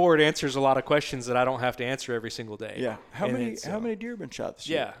that board answers a lot of questions that I don't have to answer every single day. Yeah. How many deer have been shot this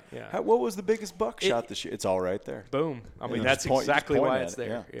year? Yeah. What was the biggest buck shot this year? It's all right there. Boom. I mean that's exactly why it's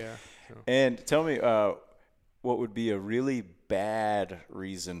there. Yeah. So. And tell me, what would be a really bad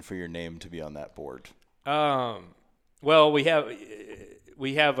reason for your name to be on that board? Well, we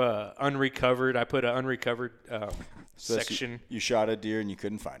have a unrecovered. I put an unrecovered section. You shot a deer and you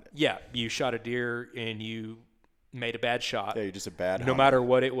couldn't find it. Yeah, you shot a deer and you made a bad shot. Yeah, you're just a bad. No matter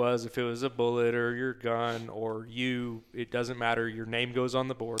what it was, if it was a bullet or your gun or it doesn't matter. Your name goes on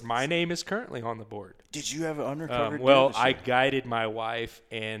the board. My name is currently on the board. Did you have an unrecovered deer? Well, I guided my wife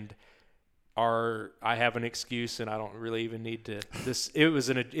and. I have an excuse and I don't really even need to.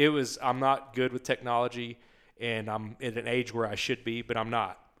 I'm not good with technology. And I'm at an age where I should be, but I'm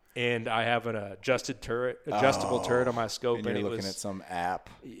not. And I have an adjustable turret on my scope. And you're looking at some app.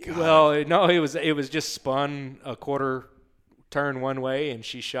 God. Well, no, it was just spun a quarter turn one way, and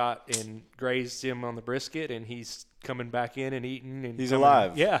she shot and grazed him on the brisket, and he's coming back in and eating. And he's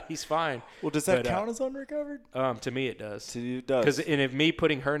alive. Yeah, he's fine. Well, does that count as unrecovered? To me, it does. To you, it does. Because if me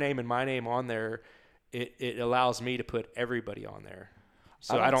putting her name and my name on there, it allows me to put everybody on there.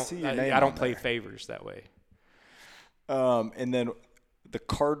 So I don't play favors that way. And then the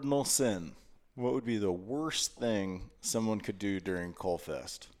cardinal sin. What would be the worst thing someone could do during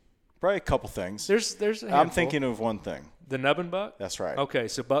CullFest? Probably a couple things. There's a handful. I'm thinking of one thing. The nubbin buck? That's right. Okay,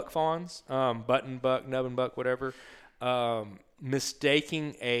 so buck fawns, button buck, nubbin buck, whatever.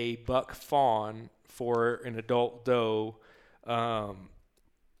 Mistaking a buck fawn for an adult doe,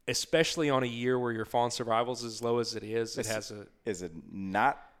 especially on a year where your fawn survival is as low as it is, is it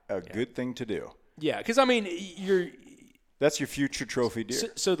not a good thing to do? Yeah, because I mean that's your future trophy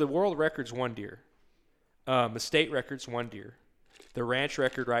deer. So the world record's 1 deer. The state record's 1 deer. The ranch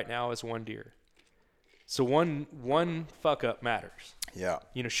record right now is 1 deer. So one fuck up matters. Yeah.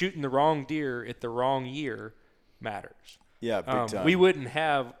 Shooting the wrong deer at the wrong year matters. Yeah, big time. We wouldn't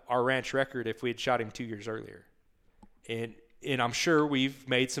have our ranch record if we had shot him 2 years earlier. And I'm sure we've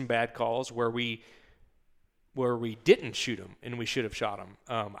made some bad calls where we didn't shoot him and we should have shot him.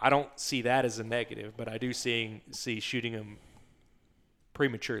 I don't see that as a negative, but I do see shooting him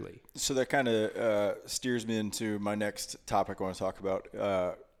prematurely. So that kind of steers me into my next topic I want to talk about,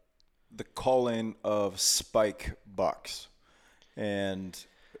 the culling of spike bucks and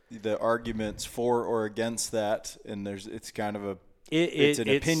the arguments for or against that. And it's kind of it's an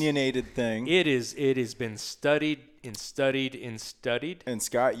opinionated thing. It has been studied and studied and studied. And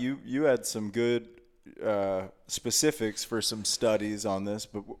Scott, you had some good specifics for some studies on this,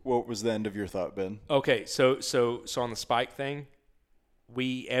 but what was the end of your thought, Ben? Okay, so on the spike thing,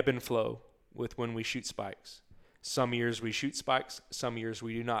 we ebb and flow with when we shoot spikes. Some years we shoot spikes, some years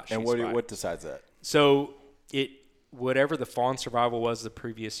we do not shoot spikes. And what decides that? So whatever the fawn survival was the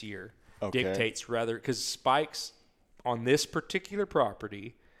previous year dictates rather, because spikes on this particular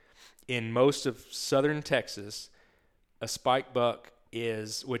property in most of southern Texas, a spike buck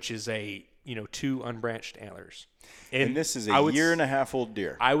which is 2 unbranched antlers. And this is a year and a half old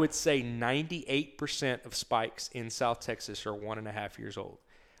deer. I would say 98% of spikes in South Texas are 1.5 years old.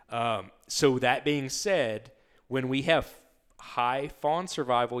 So that being said, when we have high fawn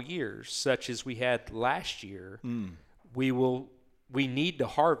survival years, such as we had last year, we need to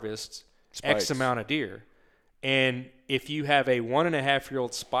harvest spikes. X amount of deer. And if you have a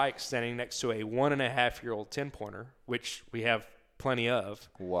 1.5-year-old spike standing next to a 1.5-year-old 10-pointer, which we have plenty of.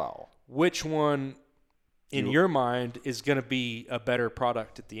 Wow. Which one, in your mind, is going to be a better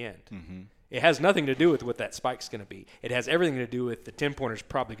product at the end? Mm-hmm. It has nothing to do with what that spike's going to be. It has everything to do with the 10-pointer's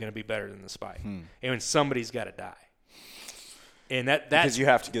probably going to be better than the spike. And somebody's got to die. And that's because you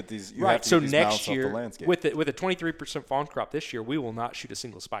have to get these right. So next year, with a 23% fawn crop this year, we will not shoot a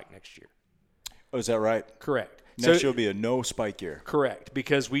single spike next year. Oh, is that right? Correct. Next year will be a no spike year. Correct,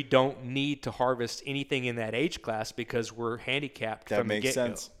 because we don't need to harvest anything in that age class because we're handicapped from the get-go. That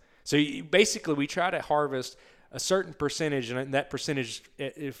makes sense. So basically, we try to harvest a certain percentage, and that percentage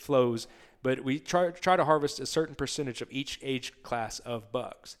it flows but we try to harvest a certain percentage of each age class of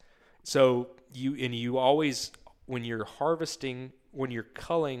bucks. So you always, when you're harvesting, when you're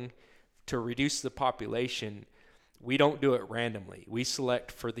culling to reduce the population, we don't do it randomly. We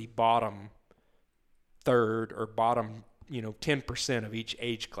select for the bottom third or bottom 10% of each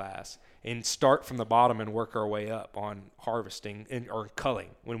age class, and start from the bottom and work our way up on harvesting or culling.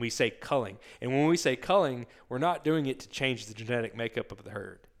 When we say culling, and when we say culling, we're not doing it to change the genetic makeup of the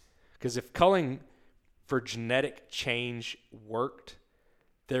herd. Because if culling for genetic change worked,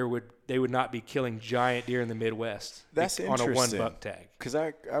 they would not be killing giant deer in the Midwest. That's on a interesting. 1 buck tag. Because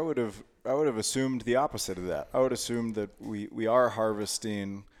I would have assumed the opposite of that. I would assume that we are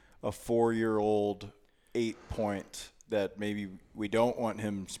harvesting a 4-year-old 8-point that maybe we don't want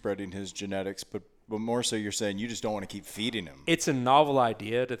him spreading his genetics, but more so you're saying you just don't want to keep feeding him. It's a novel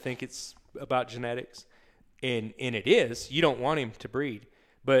idea to think it's about genetics, and it is. You don't want him to breed.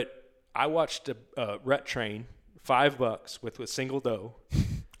 But I watched a rut train, 5 bucks with single doe,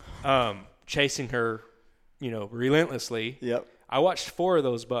 chasing her, relentlessly. Yep. I watched 4 of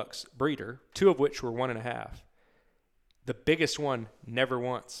those bucks breed her, 2 of which were 1.5. The biggest one never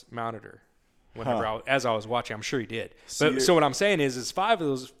once mounted her. As I was watching, I'm sure he did. So what I'm saying is 5 of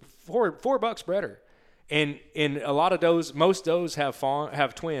those 4 bucks bred her, and a lot of does, most does have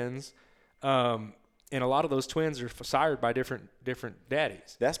twins, and a lot of those twins are sired by different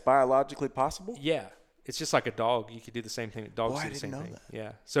daddies. That's biologically possible? Yeah, it's just like a dog. You could do the same thing. Dogs do the same thing. That.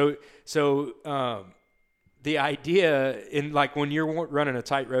 Yeah. So the idea in, like, when you're running a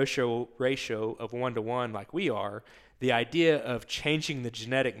tight ratio of 1-to-1 like we are, the idea of changing the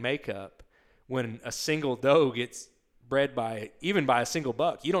genetic makeup when a single doe gets bred by a single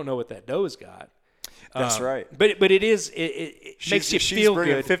buck, you don't know what that doe's got. That's right. But it makes you feel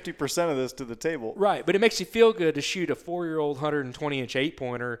good. She's bringing 50% of this to the table. Right, but it makes you feel good to shoot a 4-year-old 120-inch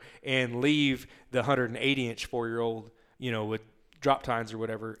 8-pointer and leave the 180-inch 4-year-old, with drop tines or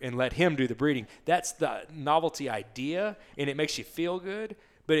whatever, and let him do the breeding. That's the novelty idea, and it makes you feel good.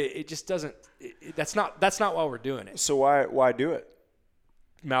 But it just doesn't. That's not why we're doing it. So why do it?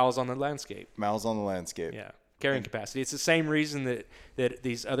 Mouths on the landscape. Yeah. Carrying capacity. It's the same reason that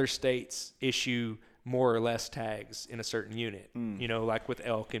these other states issue more or less tags in a certain unit. Like with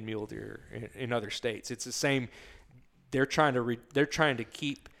elk and mule deer in other states. It's the same. They're trying to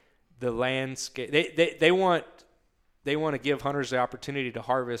keep the landscape. They want to give hunters the opportunity to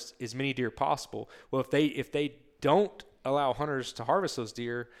harvest as many deer possible. Well, if they don't allow hunters to harvest those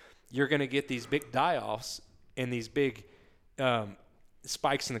deer, you're going to get these big die-offs and these big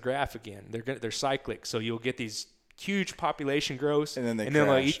spikes in the graph again. They're cyclic, so you'll get these huge population growths, and then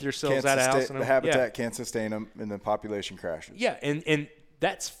they'll eat themselves out of house. The habitat can't sustain them, and the population crashes. Yeah, and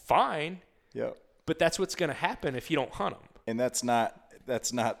that's fine. Yeah. But that's what's going to happen if you don't hunt them. And that's not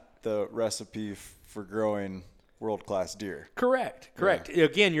the recipe for growing world-class deer. Correct. Yeah.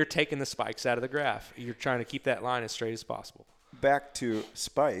 Again, you're taking the spikes out of the graph. You're trying to keep that line as straight as possible. Back to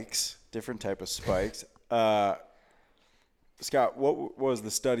spikes, different type of spikes. Scott, what was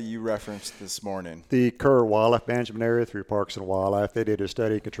the study you referenced this morning? The Krueger Wildlife Management Area through Parks and Wildlife, they did a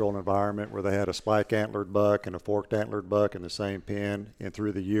study controlled environment where they had a spike antlered buck and a forked antlered buck in the same pen, and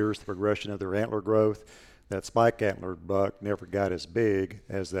through the years, the progression of their antler growth, that spike antlered buck never got as big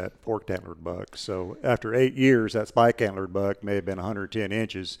as that forked antlered buck. So after 8 years, that spike antlered buck may have been 110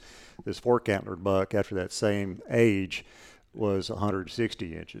 inches. This forked antlered buck, after that same age, was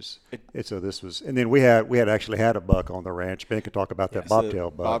 160 inches. And then we had actually had a buck on the ranch. Ben could talk about that bobtail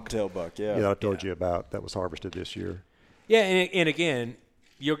buck. Bobtail buck, yeah. Yeah, I told you about that was harvested this year. Yeah, and again,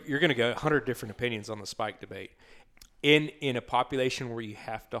 you're going to get 100 different opinions on the spike debate. In a population where you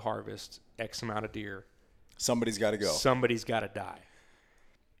have to harvest X amount of deer, somebody's got to go. Somebody's got to die.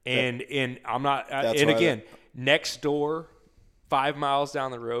 And I'm not. And again, next door, 5 miles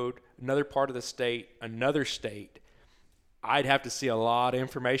down the road, another part of the state, another state. I'd have to see a lot of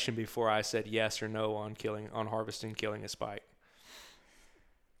information before I said yes or no on harvesting, killing a spike.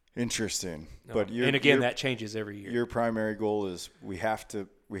 Interesting. No. But that changes every year. Your primary goal is we have to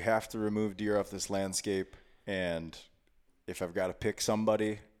remove deer off this landscape, and if I've got to pick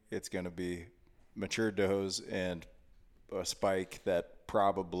somebody, it's going to be mature does and a spike that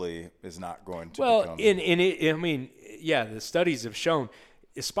probably is not going to become. The studies have shown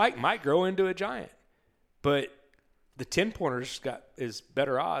a spike might grow into a giant, but the 10-pointer's is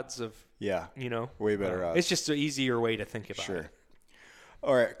better odds of, way better odds. It's just an easier way to think about it. Sure.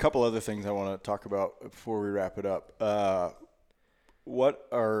 All right, a couple other things I want to talk about before we wrap it up. What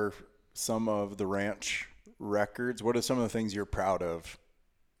are some of the ranch records? What are some of the things you're proud of?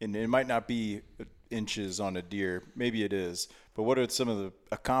 And it might not be inches on a deer. Maybe it is. But what are some of the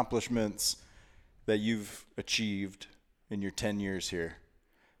accomplishments that you've achieved in your 10 years here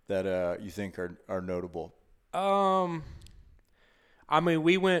that you think are notable? I mean,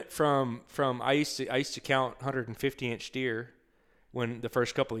 we went from I used to count 150-inch deer when the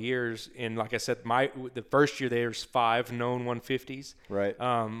first couple of years, and like I said, the first year there's 5 known 150s. Right.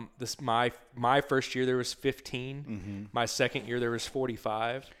 My first year there was 15. Mm-hmm. My second year there was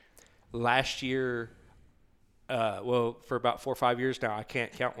 45. Last year, for about 4 or 5 years now, I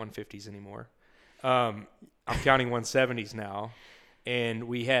can't count 150s anymore. I'm counting 170s now, and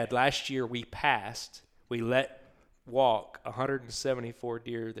last year we let walk 174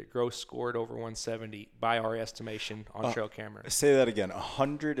 deer that gross scored over 170 by our estimation on trail camera. Say that again.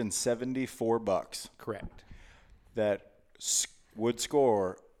 174 bucks. Correct. That would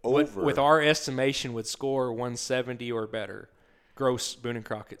score over. With our estimation would score 170 or better. Gross Boone and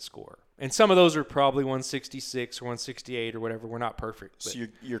Crockett score. And some of those are probably 166 or 168 or whatever. We're not perfect. So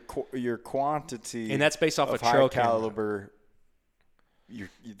your quantity, and that's based off of a trail high caliber.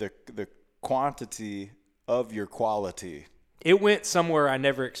 The quantity of your quality. It went somewhere I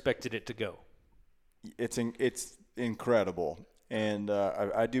never expected it to go. It's incredible, and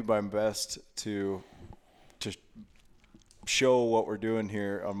I do my best to show what we're doing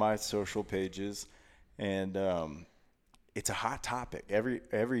here on my social pages, and it's a hot topic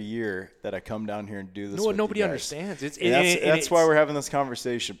every year that I come down here and do this. No, with nobody you guys. understands. That's why we're having this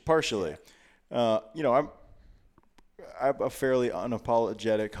conversation. Partially, I'm a fairly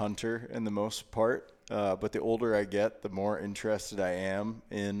unapologetic hunter in the most part. But the older I get, the more interested I am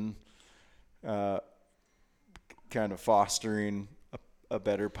in kind of fostering a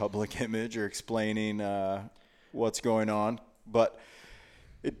better public image or explaining what's going on. But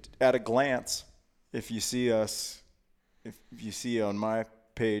at a glance, if you see on my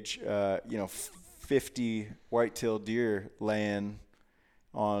page, 50 whitetail deer laying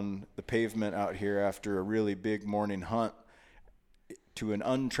on the pavement out here after a really big morning hunt, to an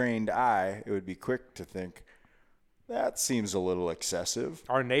untrained eye, it would be quick to think, that seems a little excessive.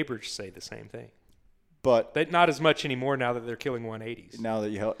 Our neighbors say the same thing. But not as much anymore now that they're killing 180s. Now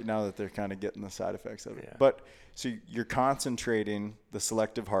that they're kind of getting the side effects of it. Yeah. But so you're concentrating the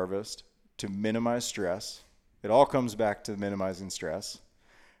selective harvest to minimize stress. It all comes back to minimizing stress.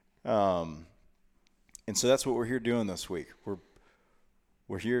 And so that's what we're here doing this week.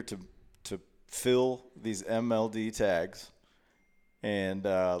 We're here to fill these MLD tags and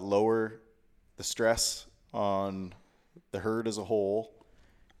lower the stress on the herd as a whole,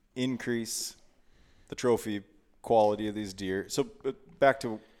 increase the trophy quality of these deer. So back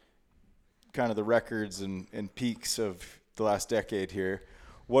to kind of the records and peaks of the last decade here.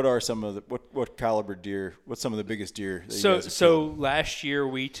 What are some of the what caliber deer? What's some of the biggest deer that you guys have killed? Last year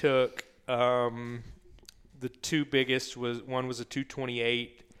we took the two biggest one was a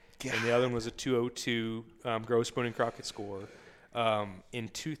 228 and the other one was a 202 gross Boone and Crockett score. In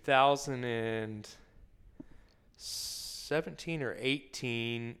 2017 or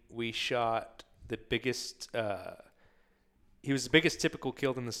 18, we shot the biggest. He was the biggest typical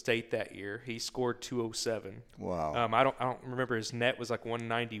killed in the state that year. He scored 207. Wow. I don't remember, his net was like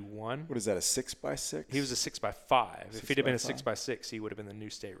 191. What is that, a 6x6? He was a 6x5. If he'd have been a 6x6, he would have been the new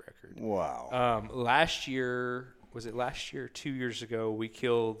state record. Wow. Last year, 2 years ago, we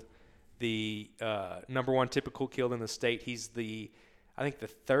killed the number one typical killed in the state. He's I think the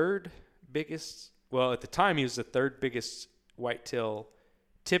third biggest. Well, at the time, he was the third biggest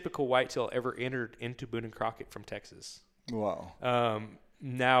typical whitetail ever entered into Boone and Crockett from Texas. Wow.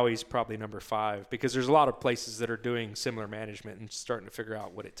 Now he's probably number 5 because there's a lot of places that are doing similar management and starting to figure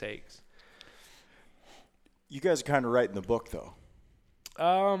out what it takes. You guys are kind of writing the book, though.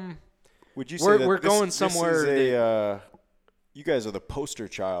 Would you say we're going somewhere? You guys are the poster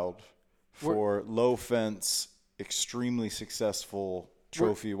child for low fence, extremely successful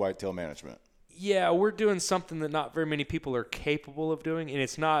trophy whitetail management. Yeah, we're doing something that not very many people are capable of doing, and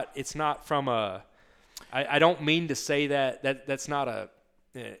it's not from a. I don't mean to say that's not a.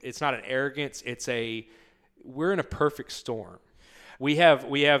 It's not an arrogance. We're in a perfect storm. We have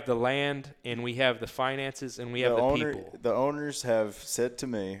the land, and we have the finances, and we have the people. The owners have said to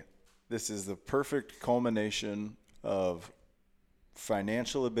me, this is the perfect culmination of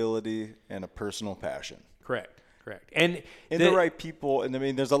financial ability and a personal passion. Correct. And the right people, and I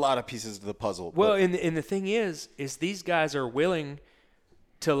mean, there's a lot of pieces to the puzzle. Well, and the thing is these guys are willing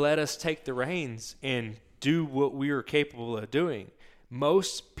to let us take the reins and do what we are capable of doing.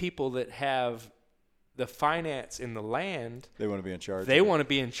 Most people that the finance in the land. They want to be in charge. They want to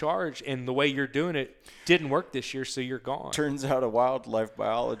be in charge, and the way you're doing it didn't work this year, so you're gone. Turns out a wildlife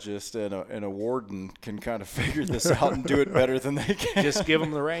biologist and a warden can kind of figure this out and do it better than they can. Just give them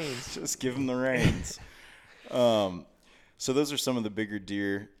the reins. Just give them the reins. So those are some of the bigger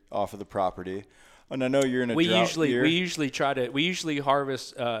deer off of the property. And I know you're in a drought year. We usually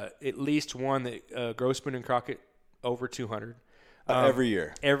harvest at least one that Grossman and Crockett over 200. Every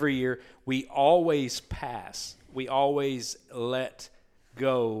year. Every year. We always pass. We always let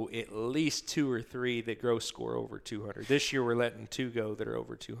go at least 2 or 3 that gross score over 200. This year we're letting 2 go that are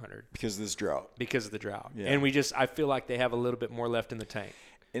over 200. Because of this drought. Because of the drought. Yeah. And I feel like they have a little bit more left in the tank.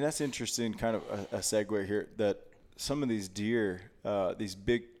 And that's interesting, kind of a segue here, that some of these deer, these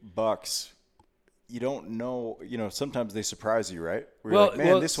big bucks, you don't know, sometimes they surprise you, right? Where you're like,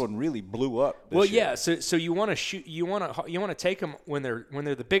 man, this one really blew up this year. Yeah, so you want to shoot, you want to take them when they're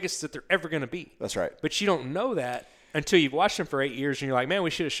the biggest that they're ever going to be. That's right. But you don't know that until you've watched them for 8 years and you're like, man, we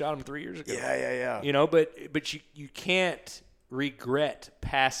should have shot them 3 years ago. Yeah. But you can't regret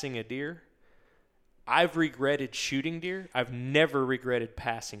passing a deer. I've regretted shooting deer. I've never regretted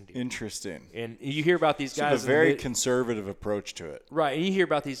passing deer. Interesting. And you hear about these guys. It's a very conservative approach to it. Right. And you hear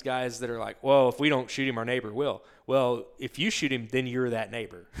about these guys that are like, well, if we don't shoot him, our neighbor will. Well, if you shoot him, then you're that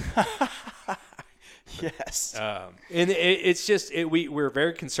neighbor. Yes. And it's just, we're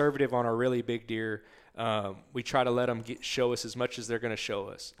very conservative on our really big deer. We try to let them show us as much as they're going to show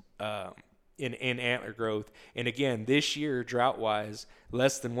us in antler growth. And again, this year, drought-wise,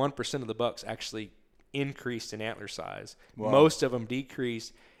 less than 1% of the bucks actually increased in antler size. Wow. Most of them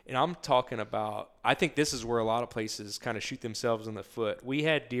decreased. And I'm talking about, I think this is where a lot of places kind of shoot themselves in the foot. We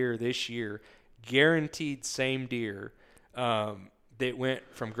had deer this year, guaranteed same deer, that went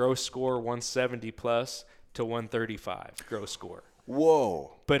from gross score 170 plus to 135 gross score.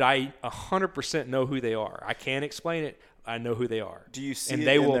 Whoa. But I 100% know who they are. I can't explain it. I know who they are. Do you see and it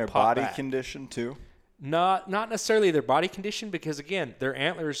they in will their pop body back. condition too? Not necessarily their body condition, because again, their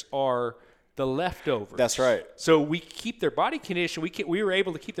antlers are the leftovers. That's right. So we keep their body condition. We were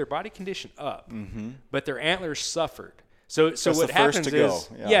able to keep their body condition up, but their antlers suffered. So what happens is,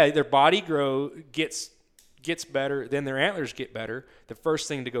 their body gets better, then their antlers get better. The first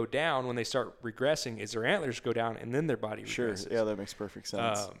thing to go down when they start regressing is their antlers go down, and then their body regresses. Sure. Yeah, that makes perfect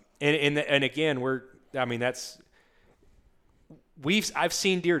sense. And again, I've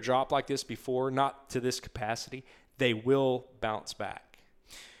seen deer drop like this before, not to this capacity. They will bounce back.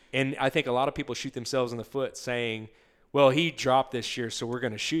 And I think a lot of people shoot themselves in the foot saying, well, he dropped this year, so we're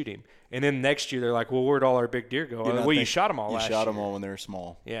going to shoot him. And then next year they're like, well, where'd all our big deer go? Well, you shot them all last year. You shot them all when they were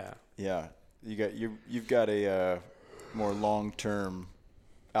small. Yeah. Yeah. You've got a more long-term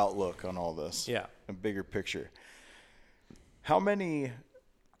outlook on all this. Yeah. A bigger picture. How many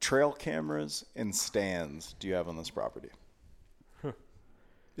trail cameras and stands do you have on this property?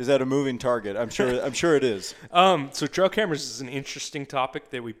 Is that a moving target? I'm sure it is. So trail cameras is an interesting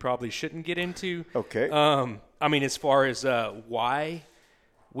topic that we probably shouldn't get into. Okay. As far as why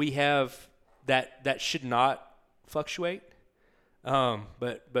we have that should not fluctuate.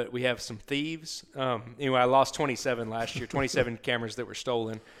 But we have some thieves. Anyway, I lost 27 last year, 27 cameras that were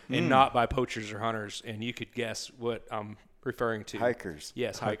stolen, and not by poachers or hunters. And you could guess what I'm referring to. Hikers.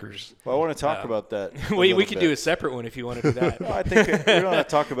 Yes, hikers. Well, I want to talk about that. We could do a separate one if you want to do that. Well, I think we don't have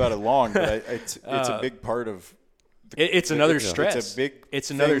to talk about it long, but it's a big part of. It's another stress. It's a big. It's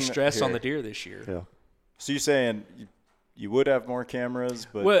another stress on the deer this year. Yeah. So you're saying you would have more cameras,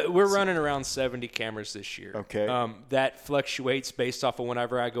 but we're running around 70 cameras this year. Okay. That fluctuates based off of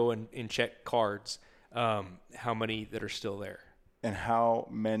whenever I go and check cards, how many that are still there. And how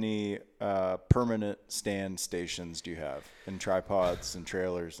many permanent stand stations do you have, and tripods and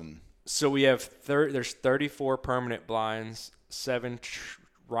trailers and? So we have there's 34 permanent blinds, 7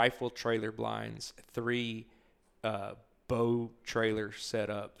 rifle trailer blinds, 3 bow trailer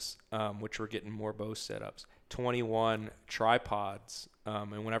setups, which we're getting more bow setups, 21 tripods.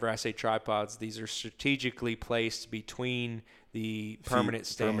 And whenever I say tripods, these are strategically placed between the permanent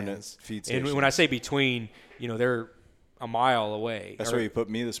stands. Permanent feed stations. And when I say between, they're a mile away. That's where you put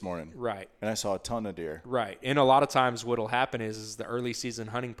me this morning. Right. And I saw a ton of deer. Right. And a lot of times what will happen is the early season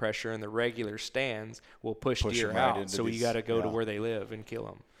hunting pressure and the regular stands will push deer out. So you got to go to where they live and kill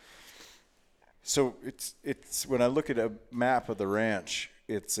them. So it's when I look at a map of the ranch,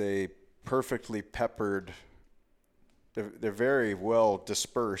 it's a perfectly peppered. They're very well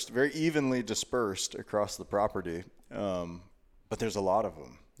dispersed, very evenly dispersed across the property. But there's a lot of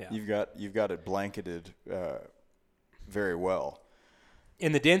them. Yeah. You've got it blanketed very well.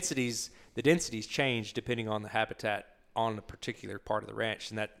 And the densities change depending on the habitat on a particular part of the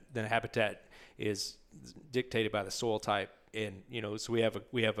ranch, and that the habitat is dictated by the soil type. And, so we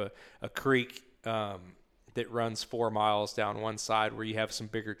have a creek that runs 4 miles down one side where you have some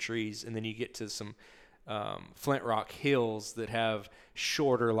bigger trees, and then you get to some flint rock hills that have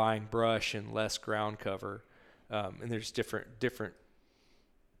shorter lying brush and less ground cover. And there's different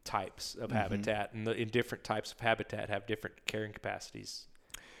types of habitat, and different types of habitat have different carrying capacities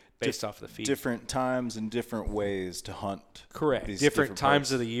based off the feed. Different times and different ways to hunt. Correct. Different times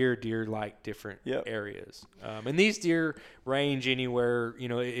parts of the year, deer like different areas. And these deer range anywhere,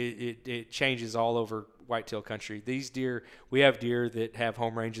 it changes all over whitetail country. These deer, we have deer that have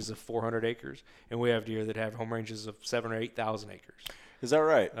home ranges of 400 acres, and we have deer that have home ranges of 7,000 or 8,000 acres. Is that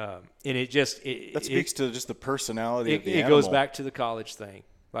right? And that speaks to just the personality of the animal. It goes back to the college thing.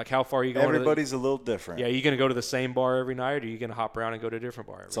 Like, how far are you going? Everybody's a little different. Yeah, are you going to go to the same bar every night, or are you going to hop around and go to a different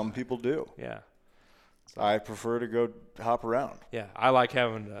bar every night? Some people do. Yeah. So, I prefer to go hop around. Yeah, I like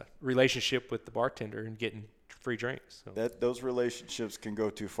having a relationship with the bartender and getting free drinks. So. Those relationships can go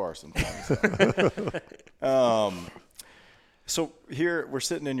too far sometimes. So here we're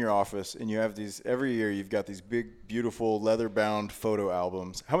sitting in your office, and you have these every year. You've got these big, beautiful leather-bound photo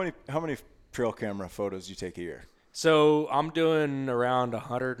albums. How many trail camera photos do you take a year? So I'm doing around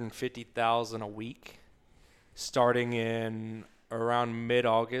 150,000 a week, starting in around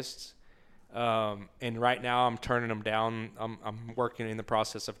mid-August. And right now I'm turning them down. I'm working in the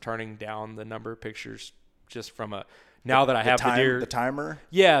process of turning down the number of pictures just from now that I have the deer. The timer?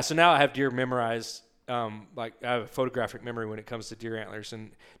 Yeah, so now I have deer memorized. Like I have a photographic memory when it comes to deer antlers.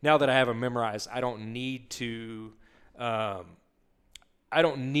 And now that I have them memorized, I don't need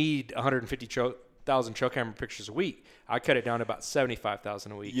 150,000 trail camera pictures a week. I cut it down to about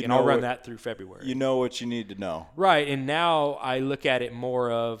 75,000 a week, and I'll run that through February. You know what you need to know. Right, and now I look at it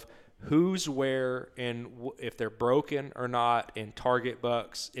more of who's where and if they're broken or not, and target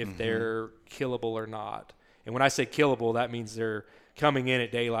bucks, if they're killable or not. And when I say killable, that means they're coming in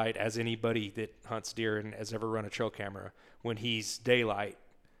at daylight, as anybody that hunts deer and has ever run a trail camera. When he's daylight,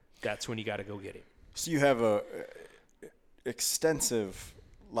 that's when you got to go get him. So you have a extensive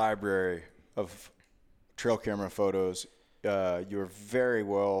library of trail camera photos. You're very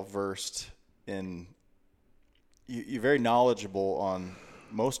well versed in. You're very knowledgeable on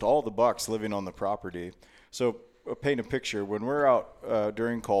most all the bucks living on the property. So paint a picture. When we're out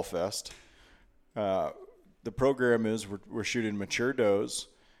during CullFest, the program is we're shooting mature does,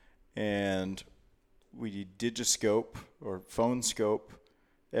 and we digiscope or phone scope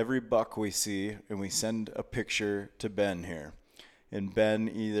every buck we see, and we send a picture to Ben here. And Ben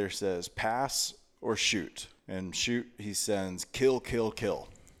either says pass or shoot. And shoot, he sends kill, kill, kill.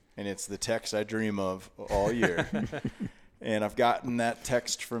 And it's the text I dream of all year. And I've gotten that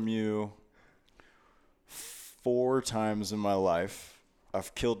text from you 4 times in my life.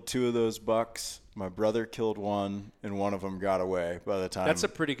 I've killed 2 of those bucks. My brother killed 1, and one of them got away by the time. That's a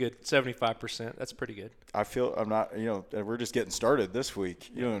pretty good 75%. That's pretty good. I feel I'm not, we're just getting started this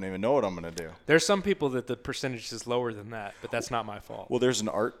week. You don't even know what I'm going to do. There's some people that the percentage is lower than that, but that's not my fault. Well, there's an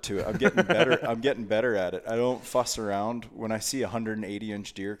art to it. I'm getting better. I'm getting better at it. I don't fuss around. When I see a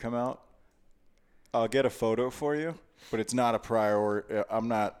 180-inch deer come out, I'll get a photo for you, but it's not a I'm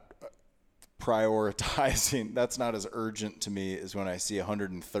not prioritizing. That's not as urgent to me as when I see a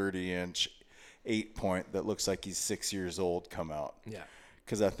 130-inch 8-point that looks like he's 6 years old come out. Yeah.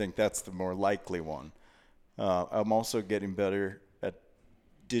 Because I think that's the more likely one. I'm also getting better at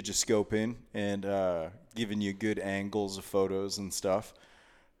digiscoping and giving you good angles of photos and stuff.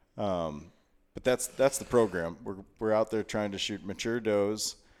 But that's the program. We're out there trying to shoot mature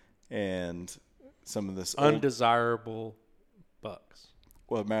does and some of this undesirable bucks.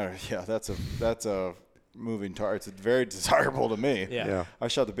 Well, it matters. Yeah, that's a moving target. It's very desirable to me. Yeah. I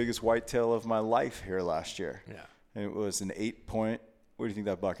shot the biggest whitetail of my life here last year. Yeah. And it was an 8-point. What do you think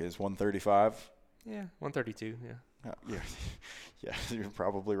that buck is? 135? Yeah, 132. Yeah. Yeah, you're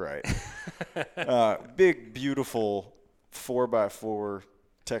probably right. Big, beautiful 4x4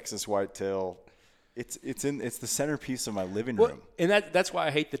 Texas whitetail. It's the centerpiece of my living room. And that's why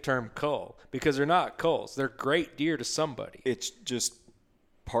I hate the term cull, because they're not culls. They're great deer to somebody. It's just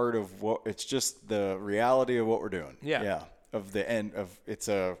part of it's just the reality of what we're doing. Yeah. Of the end of it's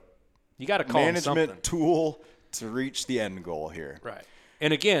a you got to call management tool to reach the end goal here. Right.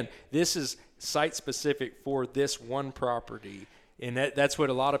 And again, this is site specific for this one property, and that's what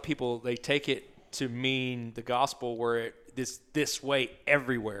a lot of people, they take it to mean the gospel where this way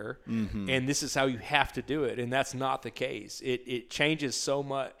everywhere, and this is how you have to do it, and that's not the case. It changes so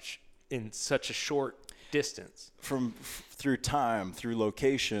much in such a short distance through time, through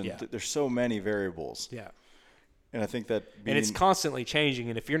location. Yeah. There's so many variables. Yeah. And I think that and it's constantly changing.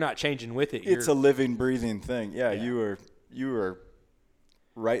 And if you're not changing with it, it's a living, breathing thing. Yeah, you are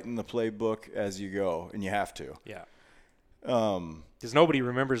writing the playbook as you go, and you have to. Yeah. Because nobody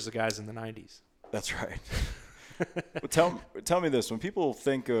remembers the guys in the 90s. That's right. Well, tell me this. When people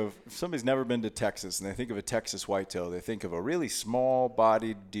think of, if somebody's never been to Texas and they think of a Texas whitetail, they think of a really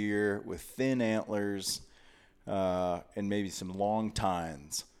small-bodied deer with thin antlers and maybe some long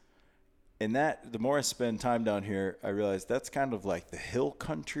tines. And that, the more I spend time down here, I realize that's kind of like the hill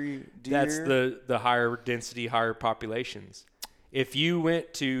country deer. That's the higher density, higher populations. If you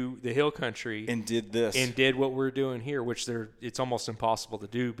went to the hill country and did this and did what we're doing here, which it's almost impossible to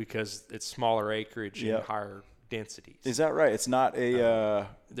do because it's smaller acreage and higher densities. Is that right? It's not a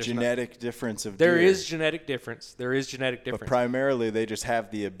genetic difference of deer. There is genetic difference. But primarily they just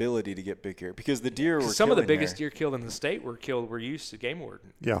have the ability to get bigger because the deer were some of the biggest deer killed in the state were used to Game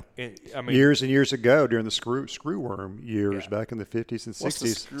Warden. Yeah. And, years and years ago during the screwworm years back in the 50s and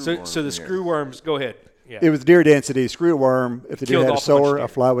 60s. So the screwworms, go ahead. Yeah. It was deer density. Screwworm, if the deer had a sore, a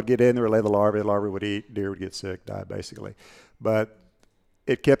fly would get in there, lay the larvae would eat, deer would get sick, die basically. But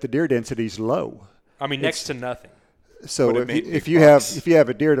it kept the deer densities low. I mean, next to nothing. So if you have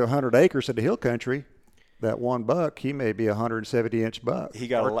a deer to 100 acres in the hill country, that one buck, he may be a 170-inch buck. He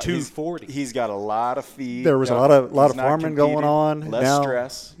got or 240. He's got a lot of feed. There was a lot of farming going on. Less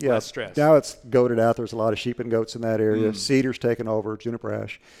stress. Yeah, less stress. Now it's goated out. There's a lot of sheep and goats in that area. Cedar's taken over, juniper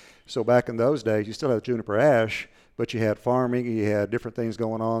ash. So back in those days, you still had juniper ash, but you had farming, you had different things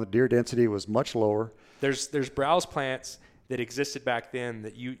going on. The deer density was much lower. There's browse plants that existed back then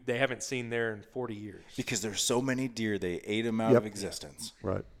that they haven't seen there in 40 years. Because there's so many deer, they ate them out of existence.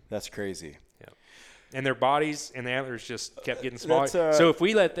 Right. That's crazy. Yeah. And their bodies and the antlers just kept getting smaller. So if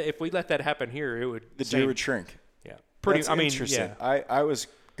we let that happen here, the deer would shrink. Yeah. That's interesting. Yeah. I was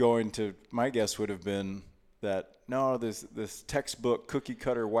going to, my guess would have been that this textbook cookie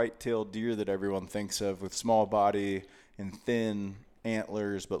cutter whitetail deer that everyone thinks of with small body and thin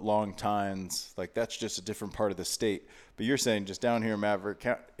antlers but long tines, like that's just a different part of the state. But you're saying just down here in Maverick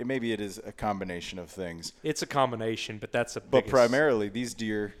County, maybe it is a combination of things. It's a combination, but that's But primarily these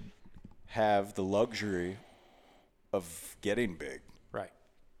deer have the luxury of getting big. Right.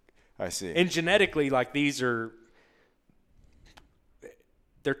 I see. And genetically, like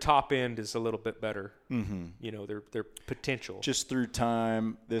their top end is a little bit better. Mm-hmm. Their potential. Just through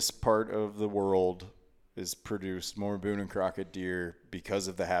time, this part of the world is produced more Boone and Crockett deer because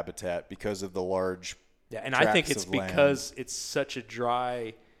of the habitat, because of the large and I think it's because it's such a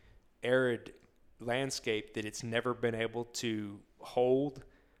dry, arid landscape that it's never been able to hold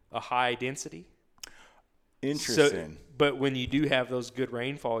a high density. Interesting. But when you do have those good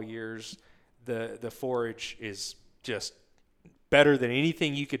rainfall years, the forage is just better than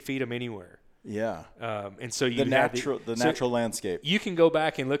anything you could feed them anywhere. Yeah. And so the natural landscape. You can go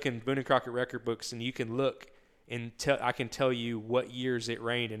back and look in Boone and Crockett record books, and you can look and I can tell you what years it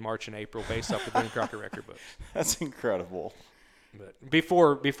rained in March and April based off the Boone and Crockett record books. That's incredible. But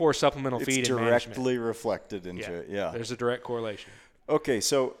before supplemental feed and management. It's directly reflected into it. Yeah. There's a direct correlation. Okay,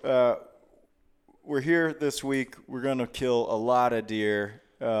 so we're here this week. We're going to kill a lot of deer.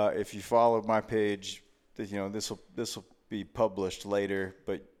 If you follow my page, this will be published later,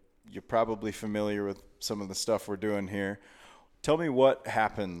 but you're probably familiar with some of the stuff we're doing here. Tell me what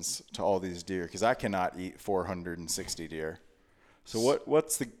happens to all these deer, because I cannot eat 460 deer. So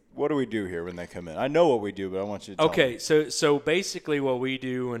what do we do here when they come in? I know what we do, but I want you to tell me. So basically what we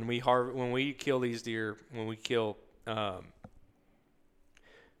do when we kill these deer, I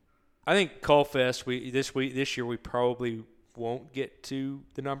think CullFest this year we probably won't get to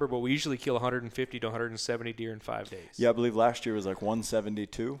the number, but we usually kill 150 to 170 deer in 5 days. Yeah, I believe last year was like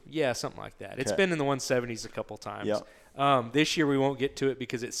 172. Yeah, something like that. It's been in the 170s a couple times. Yeah. This year we won't get to it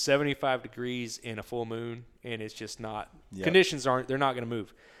because it's 75 degrees in a full moon, and it's just not conditions they're not going to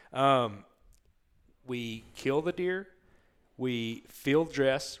move. We kill the deer, we field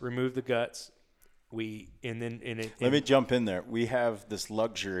dress, remove the guts. Let me jump in there. We have this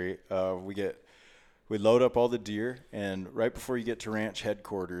luxury of we load up all the deer, and right before you get to ranch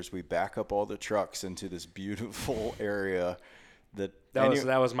headquarters, we back up all the trucks into this beautiful area that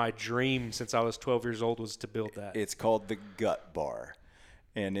was my dream since I was 12 years old, was to build that. It's called the Gut Bar,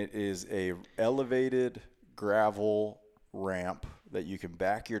 and it is a elevated gravel ramp that you can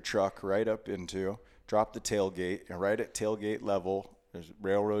back your truck right up into, drop the tailgate, and right at tailgate level, there's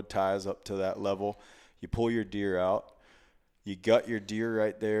railroad ties up to that level. You pull your deer out. You gut your deer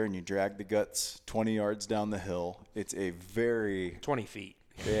right there, and you drag the guts 20 yards down the hill. It's a very 20 feet.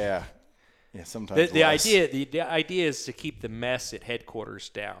 Yeah, sometimes the idea is to keep the mess at headquarters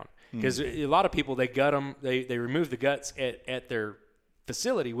down. because a lot of people, they gut them, they remove the guts at their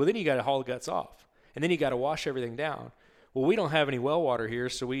facility. Well, then you got to haul the guts off, and then you got to wash everything down. Well, we don't have any well water here,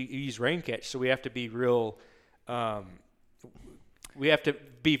 so we use rain catch. So we have to be we have to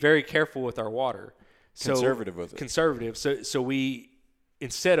be very careful with our water. Conservative with it. Conservative. So we,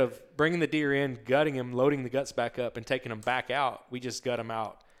 instead of bringing the deer in, gutting them, loading the guts back up, and taking them back out, we just gut them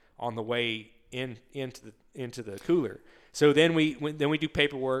out on the way into the cooler. So then we do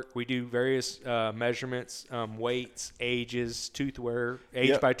paperwork. We do various measurements, weights, ages, tooth wear,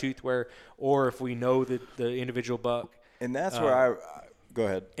 by tooth wear, or if we know the individual buck. And that's where go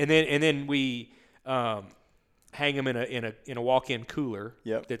ahead. And then we hang them in a walk-in cooler.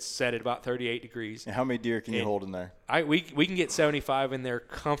 Yep. That's set at about 38 degrees. And how many deer can you hold in there? We can get 75 in there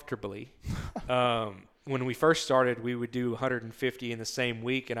comfortably. When we first started, we would do 150 in the same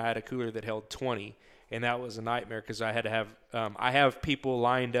week, and I had a cooler that held 20. And that was a nightmare because I had to have I have people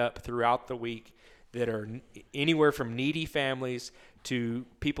lined up throughout the week that are anywhere from needy families to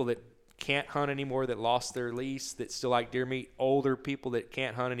people that can't hunt anymore, that lost their lease, that still like deer meat, older people that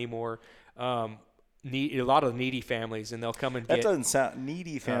can't hunt anymore, a lot of needy families, and they'll come and that doesn't sound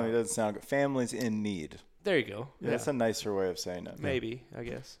needy family doesn't sound good. Families in need. There you go. Yeah, that's a nicer way of saying it. Maybe, I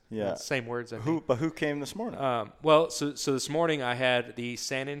guess. Yeah. Same words, I think. But who came this morning? So this morning I had the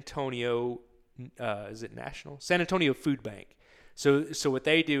San Antonio is it National? San Antonio Food Bank. So what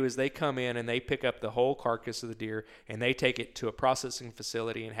they do is they come in and they pick up the whole carcass of the deer and they take it to a processing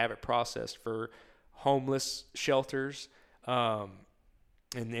facility and have it processed for homeless shelters and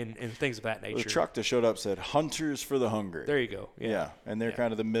things of that nature. The truck that showed up said "Hunters for the Hungry." There you go. Yeah, and they're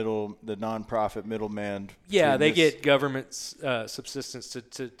kind of the nonprofit middleman. Yeah, they get government subsistence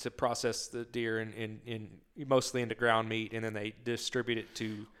to process the deer and mostly into ground meat, and then they distribute it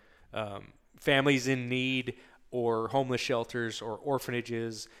to families in need or homeless shelters or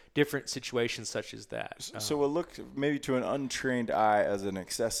orphanages, different situations such as that. So we'll look maybe to an untrained eye as an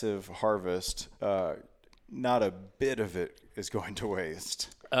excessive harvest. Not a bit of it is going to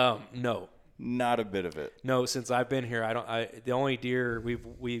waste. No. Not a bit of it. No, since I've been here, the only deer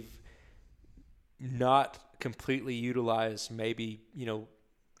we've not completely utilized maybe,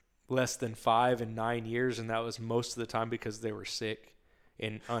 less than 5 and 9 years, and that was most of the time because they were sick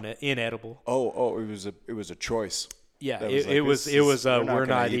and inedible. Oh, it was a choice. Yeah, it was we're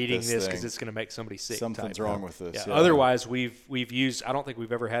not eating this because it's going to make somebody sick. Something's wrong with this. Yeah. Otherwise, we've used. I don't think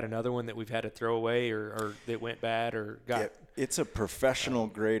we've ever had another one that we've had to throw away or that went bad or got. Yeah, it's a professional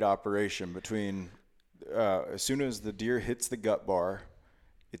grade operation. Between as soon as the deer hits the gut bar,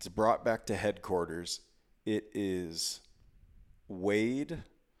 it's brought back to headquarters. It is weighed.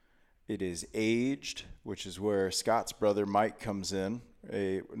 It is aged, which is where Scott's brother Mike comes in.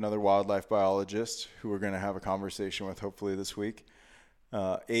 Another wildlife biologist who we're going to have a conversation with hopefully this week,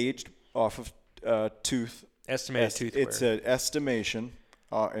 aged off of tooth. Estimated tooth wear. It's an estimation,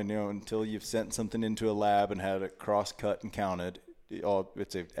 and until you've sent something into a lab and had it cross-cut and counted,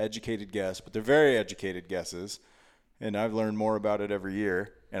 it's an educated guess, but they're very educated guesses, and I've learned more about it every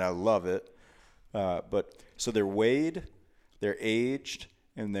year, and I love it. But so they're weighed, they're aged,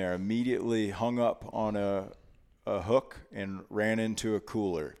 and they're immediately hung up on a hook and ran into a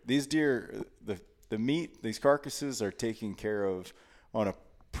cooler. These deer, the meat, these carcasses are taken care of on a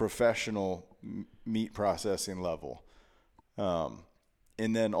professional meat processing level, and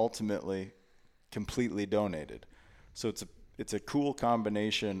then ultimately completely donated. So it's a cool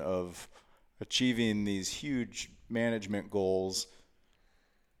combination of achieving these huge management goals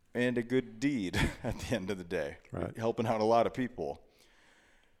and a good deed at the end of the day, right? Helping out a lot of people.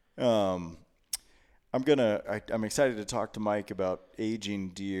 I'm excited to talk to Mike about aging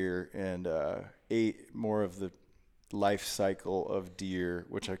deer and more of the life cycle of deer,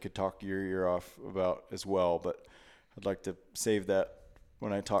 which I could talk your ear off about as well, but I'd like to save that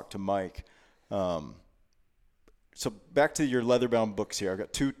when I talk to Mike. So back to your leather-bound books here. I've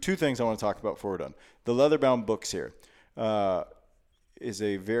got two things I want to talk about before we're done. The leather-bound books here is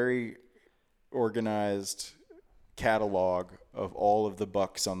a very organized catalog of all of the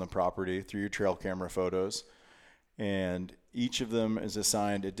bucks on the property through your trail camera photos, and each of them is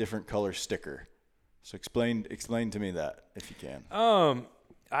assigned a different color sticker. So explain to me that if you can.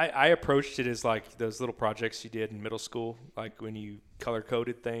 I approached it as like those little projects you did in middle school, like when you color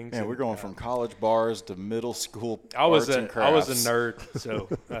coded things. Yeah, we're going from college bars to middle school I was arts and crafts. I was a nerd, so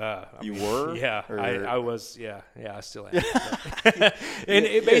you were? Yeah, or? I was. Yeah, I still am. And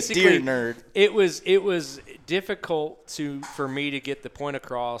it basically, deer nerd. It was difficult for me to get the point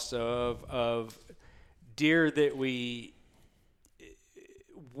across of deer that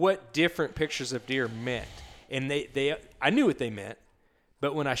what different pictures of deer meant, and I knew what they meant.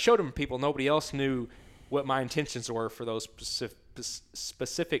 But when I showed them to people, nobody else knew what my intentions were for those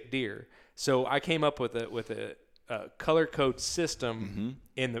specific deer. So I came up with a color code system,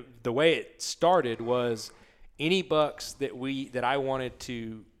 and the way it started was any bucks that I wanted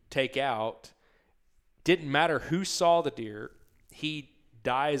to take out, didn't matter who saw the deer, he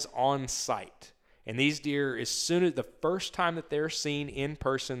dies on sight. And these deer, as soon as the first time that they're seen in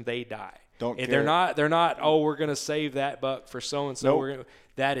person, they die. They're not. Oh, we're going to save that buck for so and so. Nope.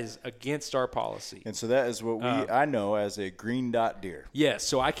 That is against our policy. And so that is what I know as a green dot deer. Yes.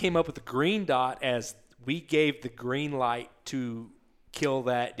 So I came up with the green dot as we gave the green light to kill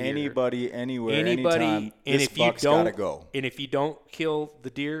that deer. Anybody, anywhere, anytime. And this buck's gotta go. And if you don't kill the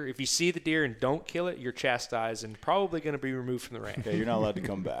deer, if you see the deer and don't kill it, you're chastised and probably going to be removed from the range. Yeah, you're not allowed to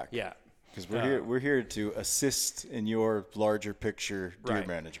come back. Yeah. Because we're here to assist in your larger picture deer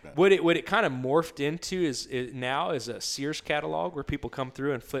management. What it kind of morphed into is now is a Sears catalog where people come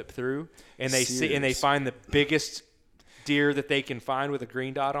through and flip through and they see and they find the biggest deer that they can find with a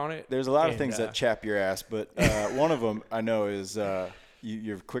green dot on it. There's a lot of things that chap your ass, but one of them I know is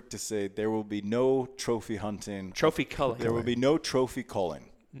you're quick to say there will be no trophy hunting. Trophy culling. There will be no trophy culling.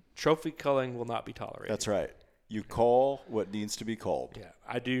 Trophy culling will not be tolerated. That's right. You call what needs to be called. Yeah,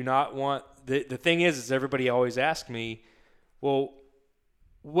 I do not want the thing is everybody always asks me, well,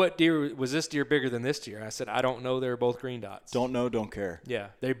 what deer was this deer bigger than this deer? And I said, I don't know. They're both green dots. Don't know, don't care. Yeah,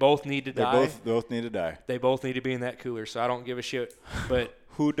 they both need to die. Both need to die. They both need to be in that cooler, so I don't give a shit. But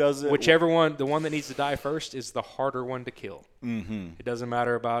who does it? Whichever one, the one that needs to die first is the harder one to kill. Mm-hmm. It doesn't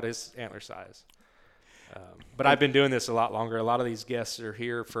matter about his antler size. But I've been doing this a lot longer. A lot of these guests are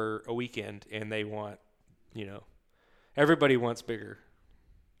here for a weekend, and they want, everybody wants bigger.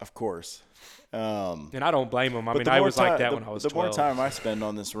 Of course. And I don't blame them. I mean, I was like that when I was 12. The more time I spend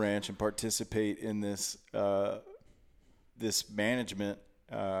on this ranch and participate in this this management,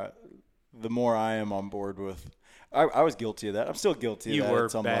 the more I am on board with. I was guilty of that. I'm still guilty of that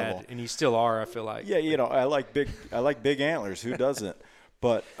at some level. You were bad, and you still are, I feel like. Yeah, I like big antlers. Who doesn't?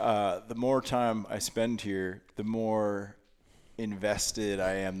 But the more time I spend here, the more invested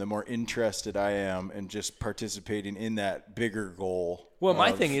I am, the more interested I am in just participating in that bigger goal. Well,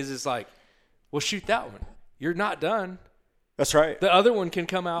 my thing is like, well, shoot that one. You're not done. That's right. The other one can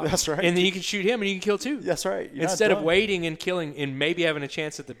come out. That's right. And then you can shoot him and you can kill two. That's right. Instead of waiting and killing and maybe having a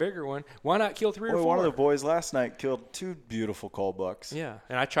chance at the bigger one, why not kill three or four? One of the boys last night killed two beautiful cull bucks. Yeah,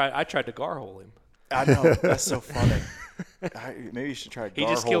 and I tried to gar hole him. I know. That's so funny. Maybe you should try to gar hole.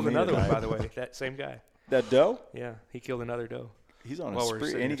 He just killed another tonight. one, by the way. That same guy. That doe? Yeah, he killed another doe. He's on a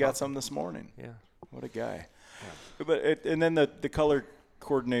spree, and he got some this morning. Yeah. What a guy. Yeah. But and then the color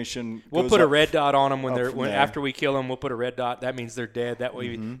coordination. We'll put a red dot on them after we kill them. We'll put a red dot. That means they're dead. That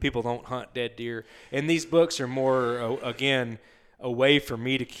way people don't hunt dead deer. And these books are more again a way for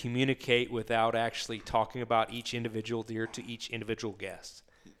me to communicate without actually talking about each individual deer to each individual guest.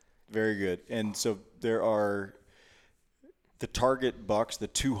 Very good. And so there are the target bucks, the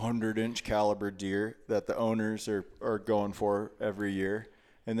 200-inch caliber deer that the owners are going for every year.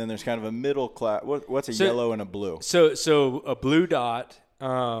 And then there's kind of a middle class. What's a yellow and a blue? So a blue dot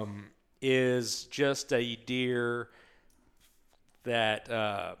is just a deer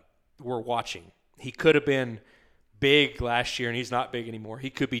that we're watching. He could have been big last year, and he's not big anymore.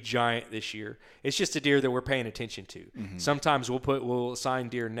 He could be giant this year. It's just a deer that we're paying attention to. Mm-hmm. Sometimes we'll assign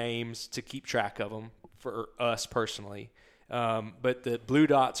deer names to keep track of them for us personally. But the blue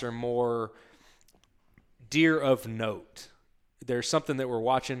dots are more deer of note. There's something that we're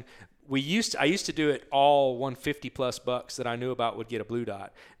watching. I used to do it all 150 plus bucks that I knew about would get a blue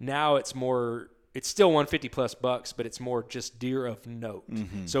dot. Now it's still 150 plus bucks, but it's more just deer of note.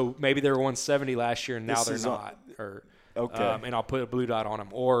 Mm-hmm. So maybe they were 170 last year and now they're not. Okay. And I'll put a blue dot on them.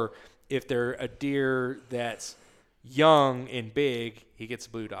 Or if they're a deer that's young and big, he gets a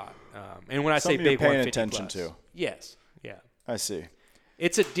blue dot. And when I say big, 150 attention plus. to. Yes. Yeah. I see.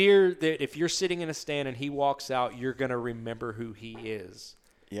 It's a deer that if you're sitting in a stand and he walks out, you're going to remember who he is.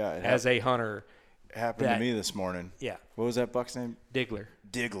 Yeah. As a hunter. It happened to me this morning. Yeah. What was that buck's name? Diggler.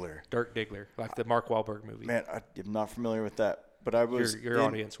 Dirk Diggler, like the Mark Wahlberg movie. Man, I'm not familiar with that, but I was your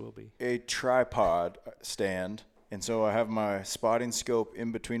audience will be. A tripod stand, and so I have my spotting scope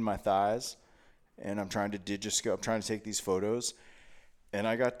in between my thighs, and I'm trying to digiscope, trying to take these photos, and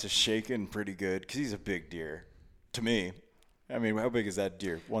I got to shaking pretty good because he's a big deer to me. I mean, how big is that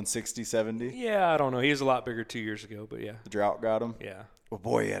deer? 160, 70? Yeah, I don't know. He was a lot bigger 2 years ago, but yeah. The drought got him? Yeah. Well,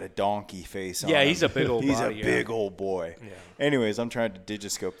 boy, he had a donkey face on him. Yeah, he's a big old He's body, a big old boy. Yeah. Anyways, I'm trying to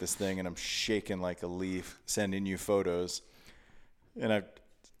digiscope this thing, and I'm shaking like a leaf, sending you photos. And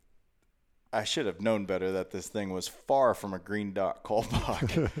I should have known better that this thing was far from a green dot call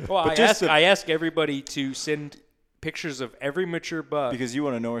buck. Well, I ask everybody to send pictures of every mature buck. Because you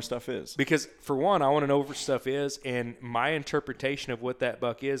want to know where stuff is. Because, for one, I want to know where stuff is, and my interpretation of what that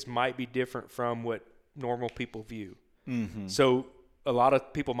buck is might be different from what normal people view. Mm-hmm. So a lot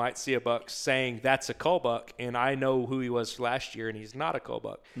of people might see a buck saying that's a cull buck, and I know who he was last year, and he's not a cull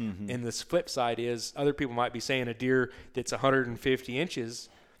buck. Mm-hmm. And the flip side is other people might be saying a deer that's 150 inches,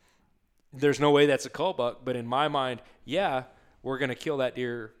 there's no way that's a cull buck. But in my mind, yeah, we're going to kill that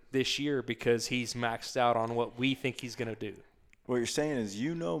deer this year because he's maxed out on what we think he's going to do. What you're saying is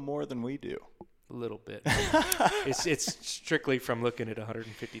you know more than we do. A little bit. It's strictly from looking at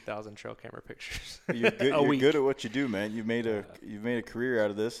 150,000 trail camera pictures. You're good at what you do, man. You've made a career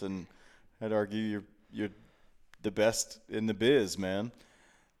out of this, and I'd argue you're the best in the biz, man.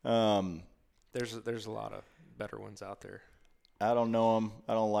 There's a lot of better ones out there. I don't know them.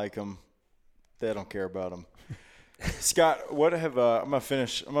 I don't like them. They don't care about them. Scott, what have I'm gonna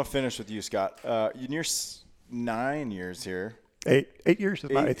finish with you, Scott. You're 9 years here. 8 years is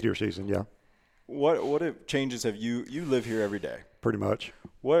my 8th year season. Yeah. What changes have you live here every day? Pretty much.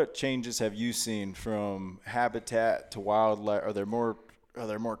 What changes have you seen from habitat to wildlife? Are there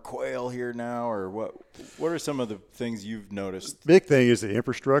more quail here now, or what are some of the things you've noticed? Big thing is the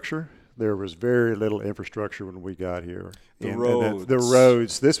infrastructure. There was very little infrastructure when we got here. The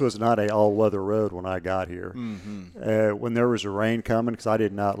roads. This was not a all-weather road when I got here. Mm-hmm. When there was a rain coming, because I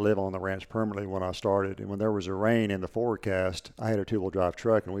did not live on the ranch permanently when I started, and when there was a rain in the forecast, I had a two-wheel drive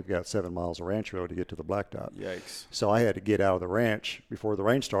truck, and we've got 7 miles of ranch road to get to the blacktop. Yikes. So I had to get out of the ranch before the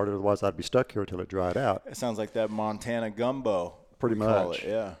rain started, otherwise I'd be stuck here until it dried out. It sounds like that Montana gumbo. Pretty much.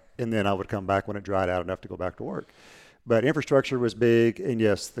 Yeah. And then I would come back when it dried out enough to go back to work. But infrastructure was big, and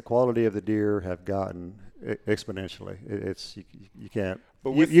yes, the quality of the deer have gotten exponentially. You can't.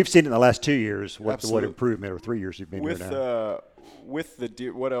 But you've seen it in the last 2 years what improvement, or 3 years you've been here now. With the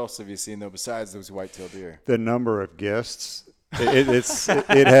deer, what else have you seen though besides those whitetail deer? The number of guests. It has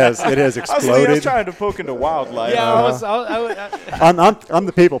exploded. I was trying to poke into wildlife. Yeah, I'm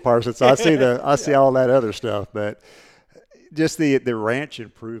the people person, so I see all that other stuff, but. Just the ranch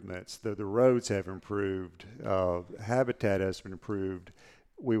improvements, the roads have improved, habitat has been improved.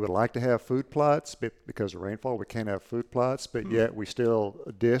 We would like to have food plots, but because of rainfall, we can't have food plots, but yet we still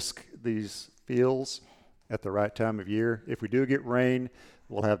disc these fields at the right time of year. If we do get rain,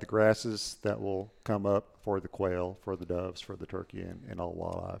 we'll have the grasses that will come up for the quail, for the doves, for the turkey, and all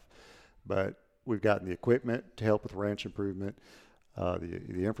wildlife. But we've gotten the equipment to help with ranch improvement.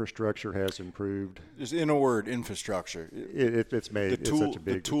 The infrastructure has improved. Just in a word, infrastructure. It's made it's such a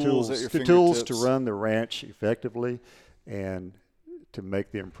big the tools at your fingertips. The tools to run the ranch effectively and to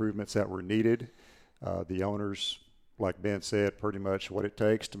make the improvements that were needed. The owners, like Ben said, pretty much what it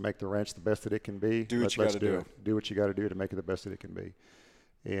takes to make the ranch the best that it can be. Do what you got to do. Do what you got to do to make it the best that it can be.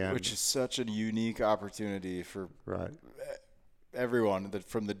 And which is such a unique opportunity for everyone,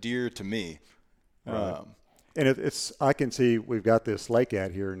 from the deer to me. Right. And I can see we've got this lake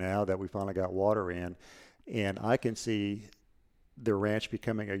out here now that we finally got water in, and I can see the ranch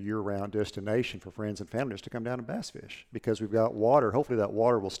becoming a year-round destination for friends and families to come down and bass fish because we've got water. Hopefully that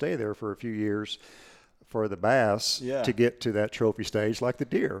water will stay there for a few years for the bass to get to that trophy stage like the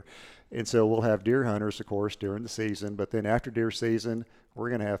deer. And so we'll have deer hunters, of course, during the season, but then after deer season, we're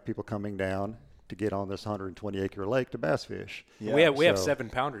going to have people coming down to get on this 120-acre lake to bass fish. Yeah. We have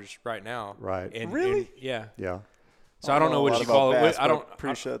 7-pounders right now. Right. And, really? Yeah. So I don't know what you call it. I'm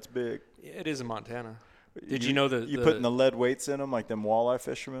pretty sure that's big. It is in Montana. Did you know you putting the lead weights in them like them walleye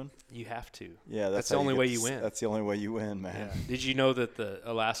fishermen? You have to. Yeah, that's the only way you win. That's the only way you win, man. Yeah. Did you know that the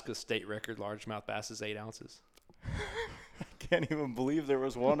Alaska state record largemouth bass is 8 ounces? I can't even believe there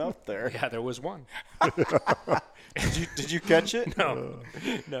was one up there. Yeah, there was one. Did you catch it? No.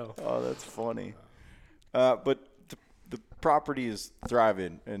 Oh, that's funny. But the property is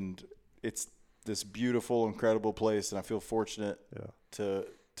thriving, and it's this beautiful, incredible place, and I feel fortunate to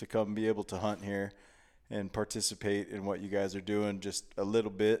come be able to hunt here and participate in what you guys are doing just a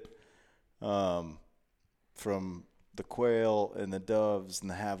little bit, from the quail and the doves and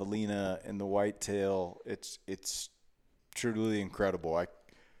the javelina and the whitetail. It's truly incredible. I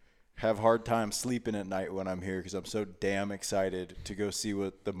have a hard time sleeping at night when I'm here because I'm so damn excited to go see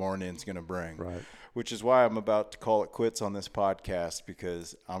what the morning's going to bring. Right. Which is why I'm about to call it quits on this podcast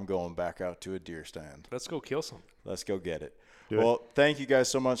because I'm going back out to a deer stand. Let's go kill some. Let's go get it. Well, thank you guys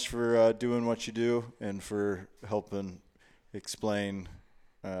so much for doing what you do and for helping explain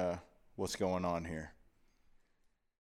what's going on here.